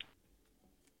prayer. And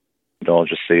I'll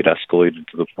just say it escalated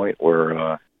to the point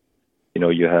where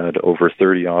you had over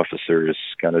 30 officers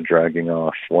kind of dragging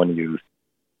off one youth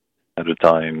at a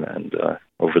time, and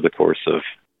over the course of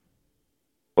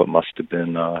what must have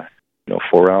been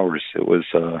 4 hours. It was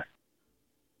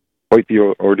quite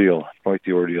the ordeal.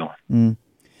 Mm.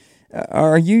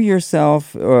 Are you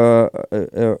yourself or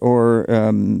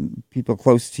people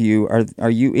close to you? Are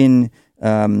you in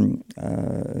the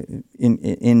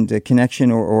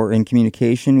connection or in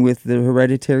communication with the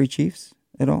hereditary chiefs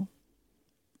at all?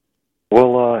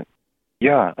 Well,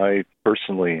 yeah. I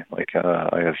personally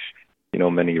I have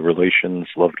many relations,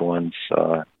 loved ones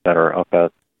that are up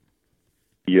at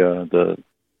the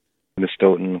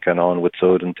Nistoten, Kanan,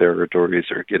 Wet'suwet'en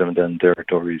territories or Gidimt'en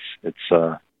territories.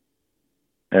 It's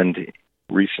and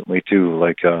recently too,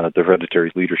 the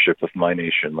hereditary leadership of my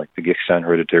nation, like the Gitxsan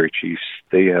hereditary chiefs,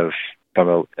 they have come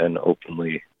out and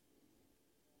openly,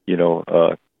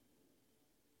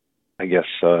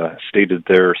 stated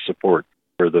their support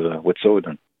for the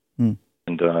Wet'suwet'en. Mm.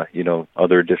 And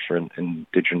other different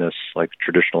indigenous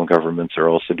traditional governments are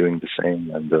also doing the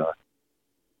same.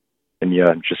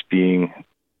 And just being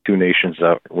two nations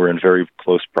that were in very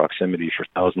close proximity for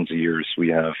thousands of years, we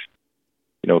have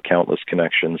countless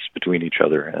connections between each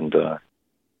other. And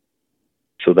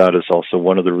so that is also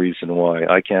one of the reasons why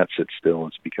I can't sit still.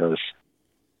 It's because,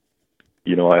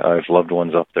 I've loved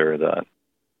ones up there that,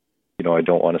 I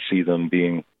don't want to see them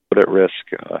being put at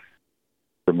risk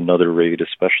from another raid,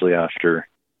 especially after,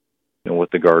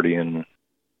 what the Guardian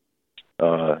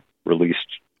released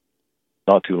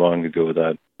not too long ago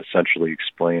that essentially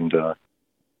explained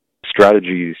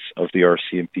strategies of the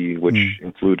RCMP, which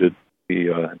included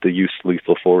the use of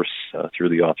lethal force through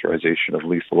the authorization of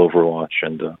lethal overwatch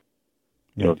and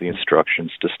the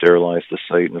instructions to sterilize the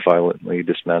site and violently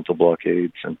dismantle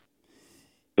blockades, and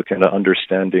the kind of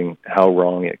understanding how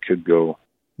wrong it could go.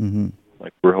 Mm-hmm.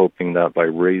 We're hoping that by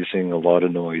raising a lot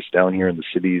of noise down here in the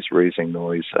cities, raising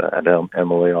noise at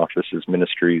MLA offices,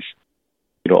 ministries,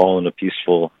 all in a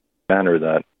peaceful manner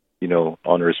that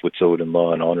honors Wet'suwet'en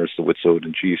law and honors the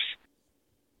Wet'suwet'en chiefs.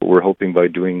 But we're hoping by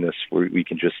doing this, we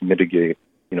can just mitigate,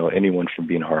 anyone from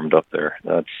being harmed up there.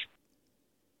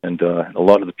 And a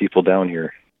lot of the people down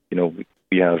here,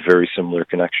 we have very similar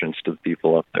connections to the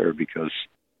people up there because,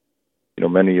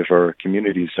 many of our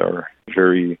communities are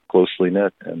very closely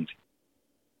knit. And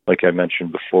like I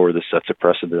mentioned before, this sets a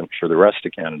precedent for the rest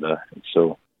of Canada. And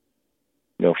so,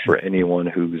 for anyone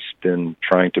who's been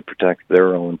trying to protect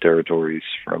their own territories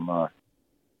from,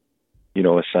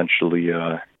 essentially,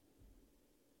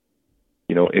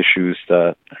 issues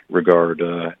that regard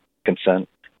consent,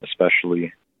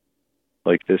 especially,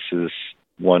 this is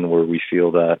one where we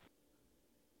feel that,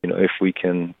 if we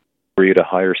can create a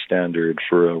higher standard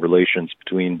for relations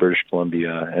between British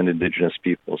Columbia and Indigenous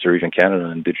peoples, or even Canada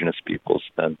and Indigenous peoples,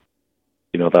 then,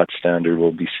 that standard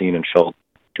will be seen and felt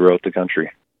throughout the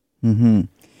country. Mm-hmm.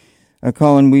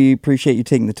 Colin, we appreciate you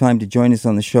taking the time to join us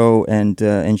on the show and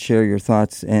share your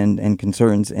thoughts and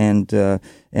concerns and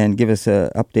give us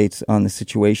updates on the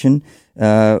situation.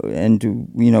 And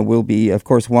we'll be, of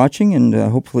course, watching, and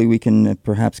hopefully we can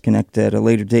perhaps connect at a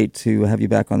later date to have you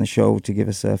back on the show to give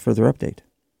us a further update.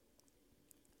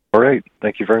 All right.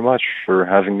 Thank you very much for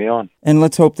having me on. And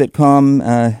let's hope that calm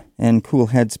and cool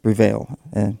heads prevail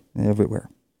everywhere.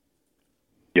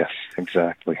 Yes,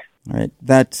 exactly. All right.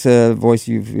 That voice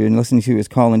you've been listening to is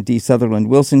Colin D. Sutherland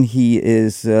Wilson. He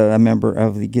is a member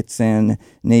of the Gitxsan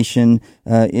Nation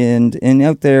and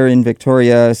out there in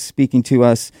Victoria speaking to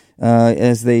us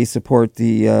as they support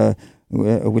the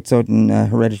Wet'suwet'en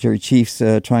hereditary chiefs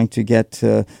trying to get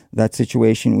that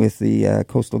situation with the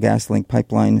Coastal GasLink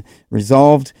pipeline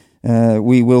resolved.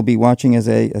 We will be watching, as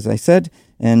I said,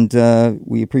 and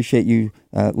we appreciate you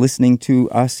listening to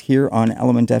us here on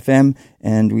Element FM,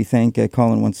 and we thank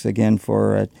Colin once again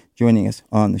for joining us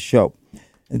on the show.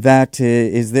 That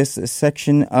is this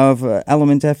section of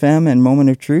Element FM and Moment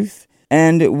of Truth,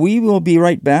 and we will be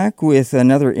right back with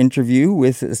another interview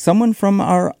with someone from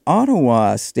our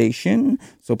Ottawa station,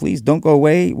 so please don't go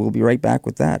away. We'll be right back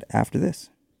with that after this.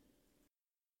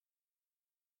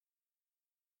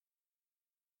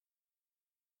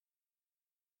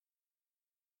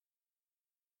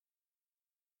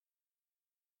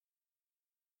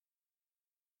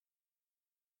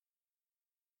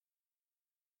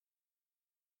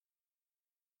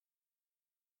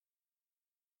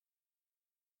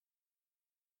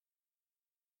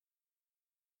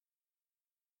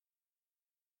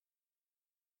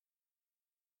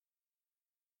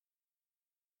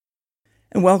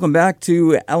 And welcome back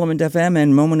to Element FM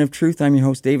and Moment of Truth. I'm your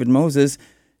host, David Moses.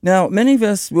 Now, many of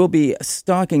us will be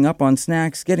stocking up on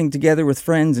snacks, getting together with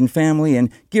friends and family, and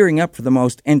gearing up for the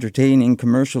most entertaining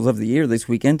commercials of the year this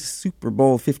weekend. Super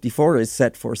Bowl 54 is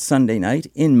set for Sunday night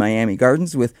in Miami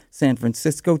Gardens, with San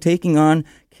Francisco taking on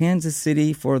Kansas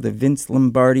City for the Vince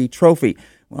Lombardi Trophy.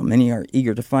 While many are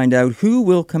eager to find out who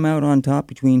will come out on top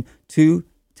between two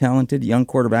talented young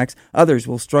quarterbacks, others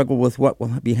will struggle with what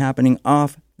will be happening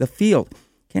off the field.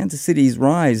 Kansas City's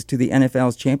rise to the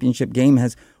NFL's championship game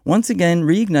has once again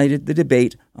reignited the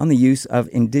debate on the use of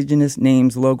Indigenous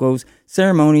names, logos,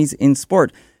 ceremonies in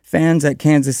sport. Fans at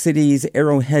Kansas City's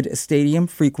Arrowhead Stadium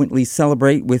frequently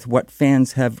celebrate with what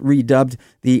fans have redubbed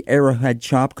the Arrowhead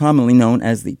Chop, commonly known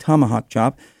as the Tomahawk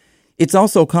Chop. It's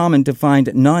also common to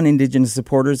find non-Indigenous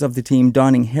supporters of the team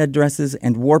donning headdresses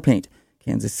and war paint.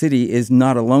 Kansas City is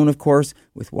not alone, of course,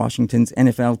 with Washington's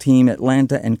NFL team,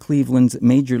 Atlanta and Cleveland's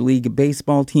Major League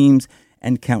Baseball teams,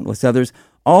 and countless others,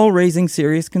 all raising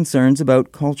serious concerns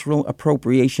about cultural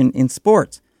appropriation in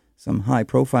sports. Some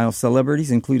high-profile celebrities,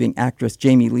 including actress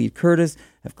Jamie Lee Curtis,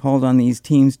 have called on these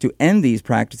teams to end these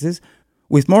practices.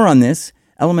 With more on this,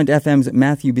 Element FM's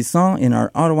Matthew Bisson in our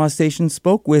Ottawa station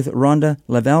spoke with Rhonda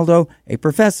Lavaldo, a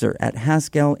professor at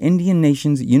Haskell Indian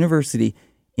Nations University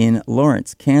in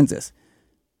Lawrence, Kansas.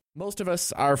 Most of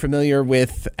us are familiar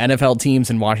with NFL teams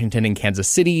in Washington and Kansas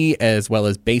City, as well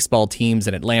as baseball teams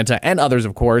in Atlanta and others,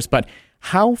 of course. But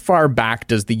how far back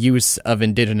does the use of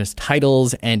Indigenous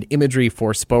titles and imagery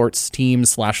for sports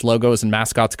teams / logos and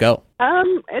mascots go?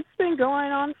 It's been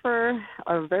going on for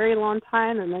a very long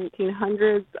time, the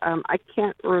 1900s. I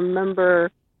can't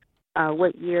remember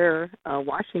what year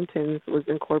Washington's was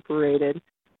incorporated.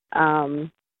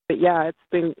 But yeah, it's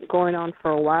been going on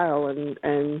for a while,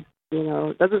 and you know,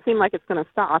 it doesn't seem like it's going to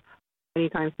stop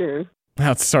anytime soon.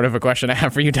 That's sort of a question I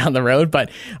have for you down the road, but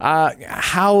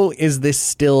how is this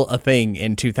still a thing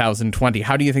in 2020?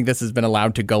 How do you think this has been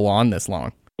allowed to go on this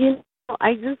long? You know,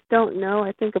 I just don't know.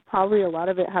 I think probably a lot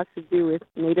of it has to do with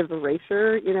Native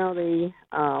erasure. You know, they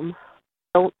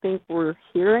don't think we're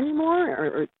here anymore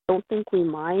or don't think we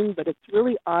mind, but it's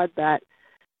really odd that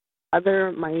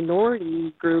other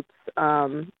minority groups,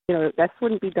 you know, that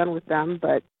wouldn't be done with them,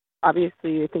 but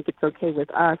obviously I think it's okay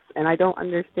with us, and I don't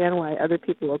understand why other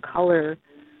people of color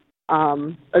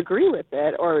agree with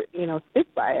it or, you know, stick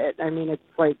by it. I mean, it's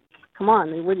like, come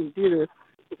on, they wouldn't do this,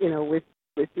 you know, with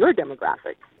your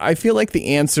demographic. I feel like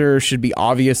the answer should be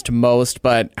obvious to most,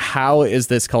 but how is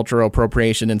this cultural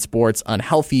appropriation in sports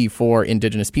unhealthy for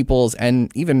Indigenous peoples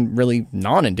and even really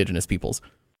non-Indigenous peoples?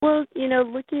 Well, you know,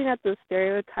 looking at the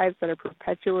stereotypes that are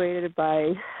perpetuated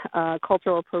by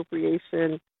cultural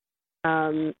appropriation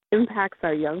impacts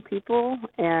our young people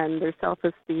and their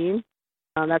self-esteem.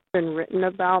 That's been written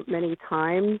about many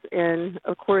times. And,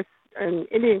 of course, in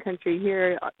Indian country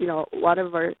here, you know, a lot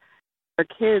of our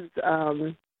kids,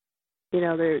 you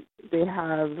know, they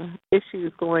have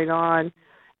issues going on,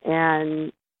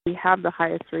 and we have the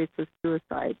highest rates of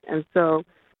suicide. And so,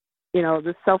 you know,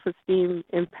 the self-esteem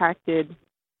impacted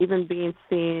even being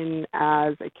seen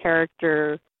as a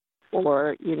character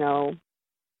or, you know,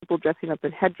 people dressing up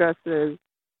in headdresses.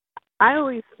 I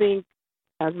always think,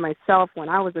 as myself, when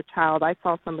I was a child, I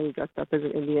saw somebody dressed up as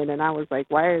an Indian, and I was like,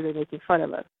 why are they making fun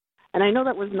of us? And I know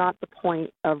that was not the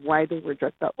point of why they were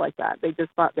dressed up like that. They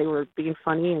just thought they were being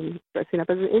funny and dressing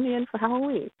up as an Indian for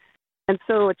Halloween. And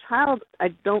so a child, I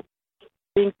don't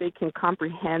think they can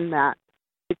comprehend that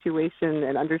situation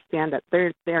and understand that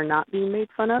they're not being made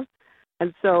fun of.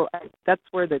 And so that's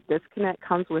where the disconnect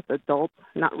comes with adults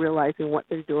not realizing what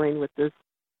they're doing with this,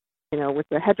 you know, with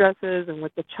the headdresses and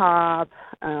with the chop,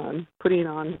 putting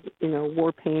on, you know,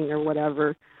 war paint or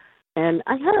whatever. And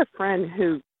I had a friend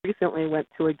who recently went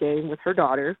to a game with her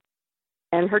daughter,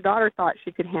 and her daughter thought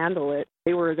she could handle it.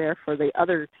 They were there for the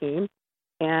other team,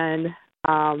 and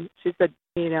she said,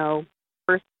 you know,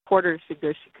 first quarter she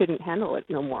couldn't handle it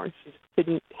no more. She just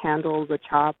couldn't handle the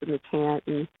chop and the chant,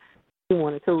 and she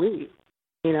wanted to leave,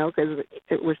 you know, because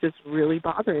it was just really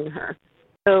bothering her.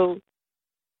 So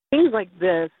things like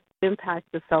this impact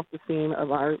the self-esteem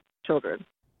of our children.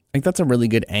 I think that's a really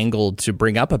good angle to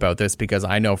bring up about this, because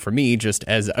I know for me, just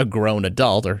as a grown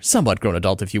adult, or somewhat grown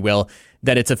adult, if you will,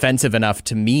 that it's offensive enough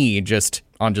to me just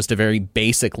on just a very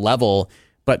basic level,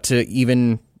 but to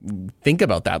even think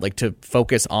about that, like to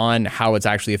focus on how it's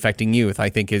actually affecting youth, I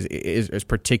think is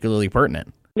particularly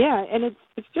pertinent. Yeah, and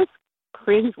it's just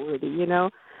cringeworthy, you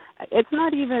know. It's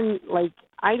not even like,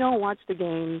 I don't watch the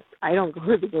games. I don't go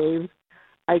to the games.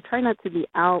 I try not to be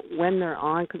out when they're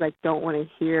on because I don't want to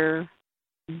hear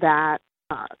that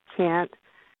chant.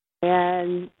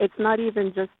 And it's not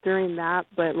even just during that,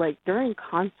 but like during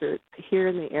concerts here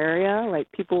in the area,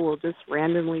 like people will just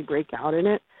randomly break out in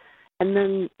it. And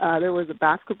then there was a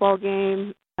basketball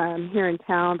game here in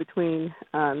town between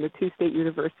the two state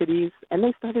universities, and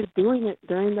they started doing it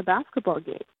during the basketball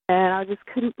game. And I just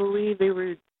couldn't believe they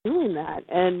were doing that.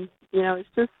 And, you know, it's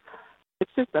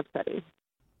just upsetting.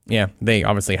 Yeah, they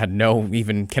obviously had no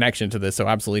even connection to this, so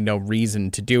absolutely no reason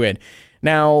to do it.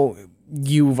 Now,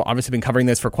 you've obviously been covering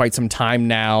this for quite some time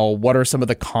now. What are some of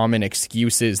the common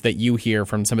excuses that you hear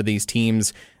from some of these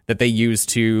teams that they use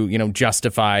to, you know,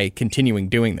 justify continuing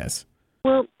doing this?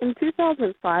 Well, in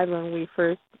 2005, when we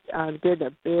first did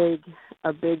a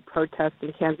big protest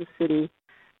in Kansas City,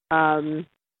 and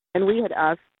we had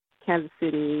asked Kansas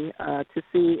City to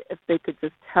see if they could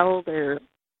just tell their,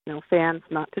 you know, fans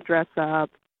not to dress up,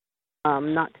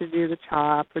 not to do the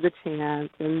chop or the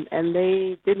chant, and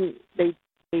they didn't.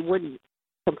 They wouldn't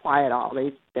comply at all.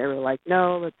 They were like,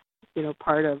 no, that's, you know,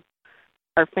 part of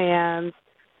our fans.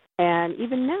 And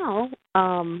even now,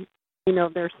 you know,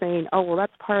 they're saying, oh, well,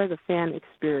 that's part of the fan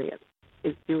experience,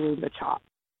 is doing the chop.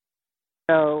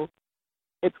 So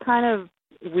it's kind of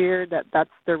weird that that's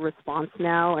their response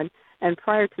now. And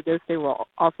prior to this, they were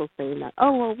also saying that,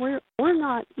 oh, well, we're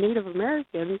not Native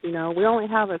Americans. You know, we only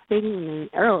have a stadium in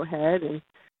Arrowhead, and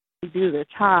we do the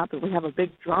chop, and we have a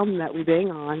big drum that we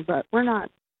bang on, but we're not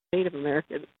Native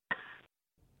Americans.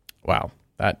 Wow,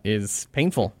 that is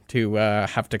painful to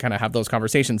have to kind of have those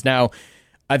conversations. Now,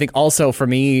 I think also for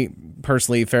me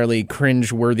personally, fairly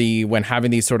cringe-worthy when having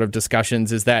these sort of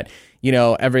discussions is that, you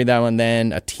know, every now and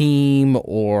then a team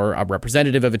or a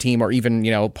representative of a team or even,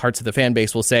 you know, parts of the fan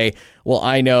base will say, well,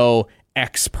 I know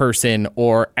X person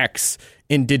or X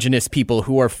Indigenous people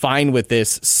who are fine with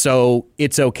this, so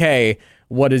it's okay.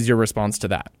 What is your response to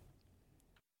that?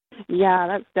 Yeah,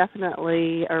 that's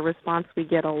definitely a response we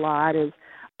get a lot is,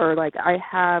 or like, I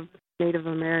have Native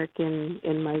American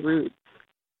in my roots.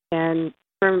 And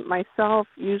for myself,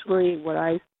 usually what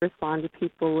I respond to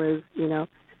people is, you know,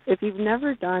 if you've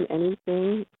never done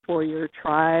anything for your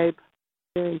tribe,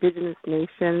 your Indigenous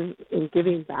nation, in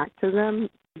giving back to them,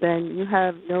 then you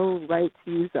have no right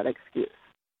to use that excuse.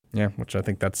 Yeah, which I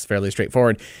think that's fairly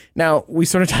straightforward. Now, we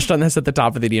sort of touched on this at the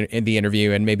top of the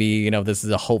interview, and maybe, you know, this is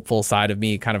a hopeful side of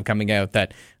me kind of coming out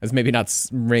that is maybe not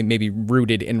maybe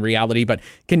rooted in reality, but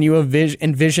can you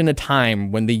envision a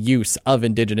time when the use of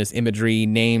Indigenous imagery,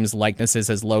 names, likenesses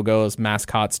as logos,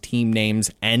 mascots, team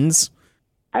names ends?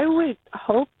 I would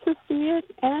hope to see it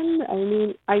end. I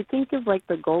mean, I think of like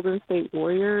the Golden State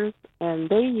Warriors, and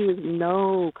they use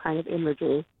no kind of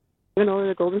imagery, even though they're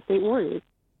the Golden State Warriors.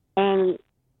 And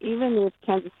even if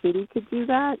Kansas City could do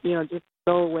that, you know, just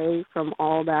go away from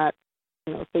all that,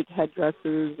 you know, fake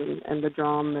headdresses and the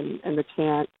drum and the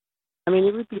chant, I mean,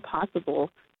 it would be possible.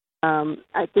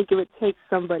 I think it would take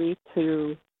somebody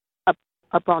to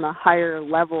up on a higher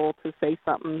level to say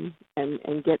something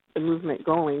and get the movement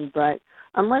going. But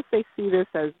unless they see this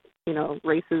as, you know,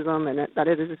 racism and that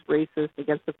it is racist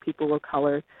against the people of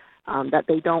color, that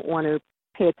they don't want to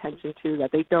pay attention to, that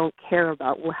they don't care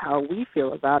about how we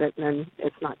feel about it, then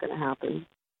it's not going to happen.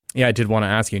 Yeah, I did want to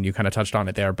ask you, and you kind of touched on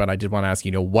it there, but I did want to ask you,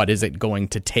 you know, what is it going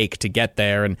to take to get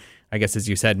there? And I guess, as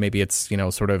you said, maybe it's, you know,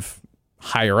 sort of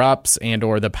higher ups and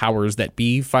or the powers that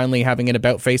be finally having an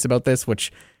about face about this, which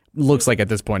looks like at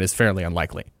this point is fairly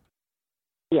unlikely.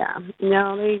 Yeah,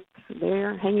 no,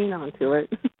 they're hanging on to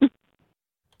it.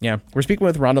 Yeah, we're speaking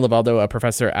with Rhonda Lavaldo, a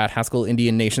professor at Haskell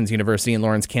Indian Nations University in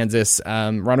Lawrence, Kansas.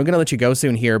 Ron, I'm going to let you go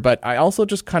soon here, but I also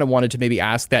just kind of wanted to maybe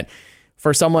ask that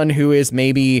for someone who is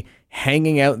maybe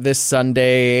hanging out this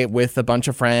Sunday with a bunch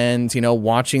of friends, you know,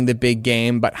 watching the big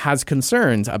game, but has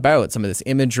concerns about some of this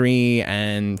imagery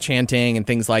and chanting and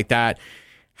things like that,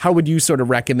 how would you sort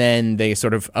of recommend they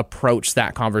sort of approach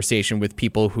that conversation with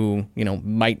people who, you know,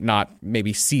 might not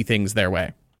maybe see things their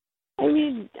way? I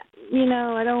mean, you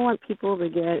know, I don't want people to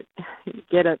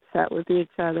get upset with each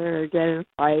other or get in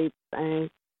fights.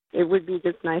 It would be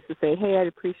just nice to say, hey, I'd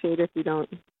appreciate if you don't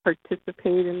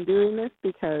participate in doing this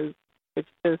because it's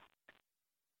just,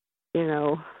 you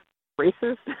know,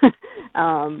 racist.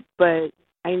 But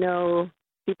I know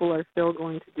people are still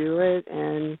going to do it.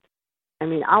 And, I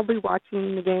mean, I'll be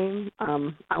watching the game.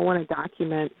 I want to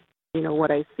document, you know,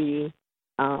 what I see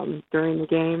during the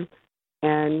game.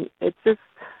 And it's just,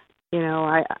 you know,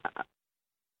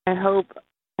 I hope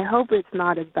it's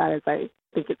not as bad as I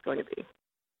think it's going to be.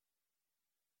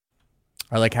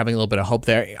 I like having a little bit of hope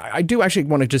there. I do actually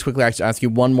want to just quickly ask you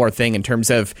one more thing in terms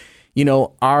of, you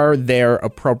know, are there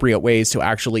appropriate ways to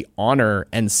actually honor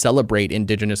and celebrate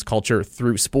Indigenous culture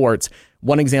through sports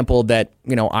one example that,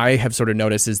 I have sort of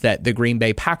noticed is that the Green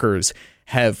Bay Packers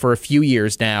have for a few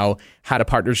years now had a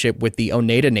partnership with the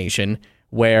Oneida Nation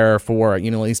where for, at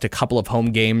least a couple of home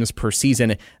games per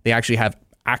season, they actually have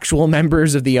actual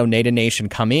members of the Oneida Nation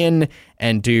come in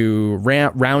and do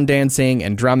round dancing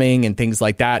and drumming and things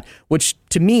like that, which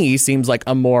to me seems like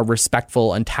a more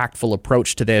respectful and tactful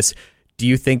approach to this. Do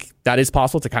you think that is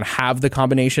possible to kind of have the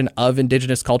combination of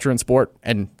Indigenous culture and sport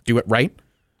and do it right?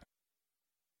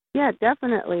 Yeah,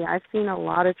 definitely. I've seen a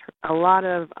lot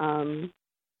of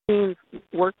teams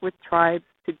work with tribes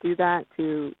to do that,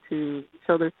 to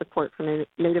show their support for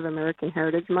Native American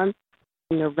Heritage Month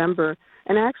in November.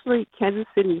 And actually, Kansas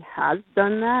City has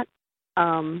done that.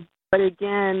 But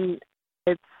again,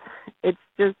 it's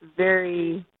just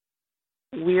very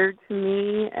weird to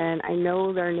me. And I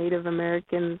know there are Native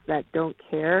Americans that don't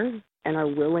care and are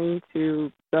willing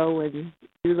to go and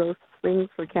do those things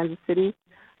for Kansas City.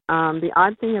 The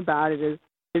odd thing about it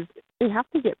is they have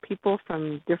to get people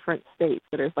from different states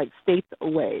that are like states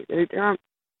away.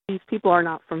 These people are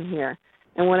not from here.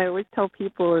 And what I always tell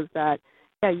people is that,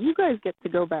 yeah, you guys get to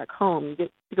go back home. You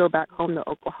get to go back home to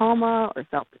Oklahoma or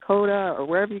South Dakota or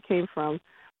wherever you came from.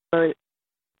 But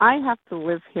I have to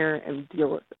live here and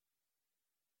deal with it.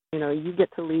 You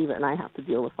get to leave and I have to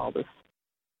deal with all this.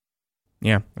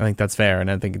 Yeah, I think that's fair. And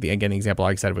I think, the example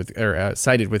I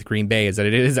cited with Green Bay is that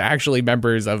it is actually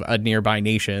members of a nearby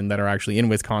nation that are actually in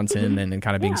Wisconsin and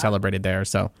kind of being celebrated there.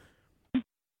 So,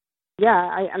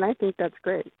 yeah, I think that's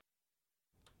great.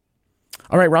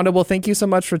 All right, Rhonda, well, thank you so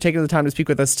much for taking the time to speak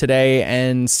with us today.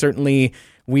 And certainly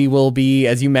we will be,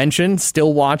 as you mentioned,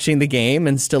 still watching the game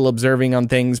and still observing on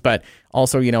things, but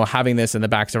also, having this in the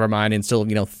backs of our mind and still,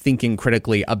 thinking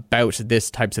critically about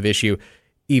this types of issue,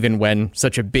 even when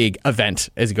such a big event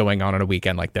is going on a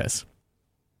weekend like this.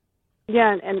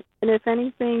 Yeah, and if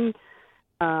anything,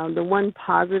 the one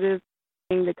positive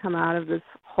thing to come out of this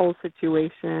whole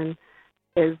situation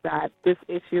is that this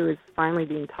issue is finally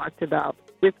being talked about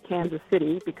with Kansas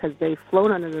City because they've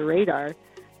flown under the radar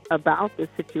about this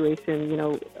situation.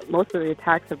 Most of the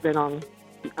attacks have been on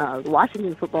the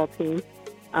Washington football team,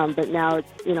 but now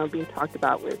it's, being talked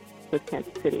about with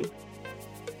Kansas City.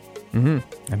 Mm-hmm.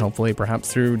 And hopefully,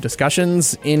 perhaps through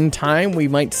discussions in time, we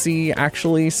might see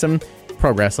actually some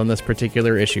progress on this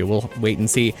particular issue. We'll wait and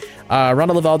see.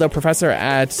 Rhonda Livaldo, professor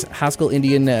at Haskell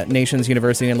Indian Nations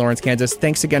University in Lawrence, Kansas.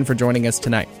 Thanks again for joining us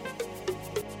tonight.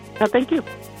 Thank you.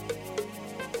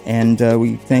 And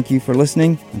we thank you for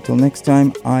listening. Until next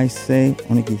time, I say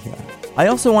Onigihia. I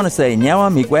also want to say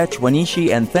Nyawa, Miigwech,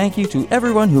 Wanishi, and thank you to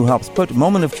everyone who helps put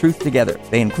Moment of Truth together.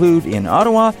 They include in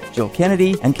Ottawa, Jill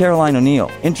Kennedy and Caroline O'Neill.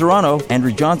 In Toronto,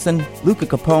 Andrew Johnson, Luca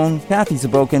Capone, Kathy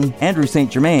Zabokin, Andrew St.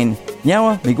 Germain.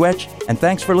 Nyawa, Miigwech, and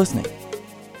thanks for listening.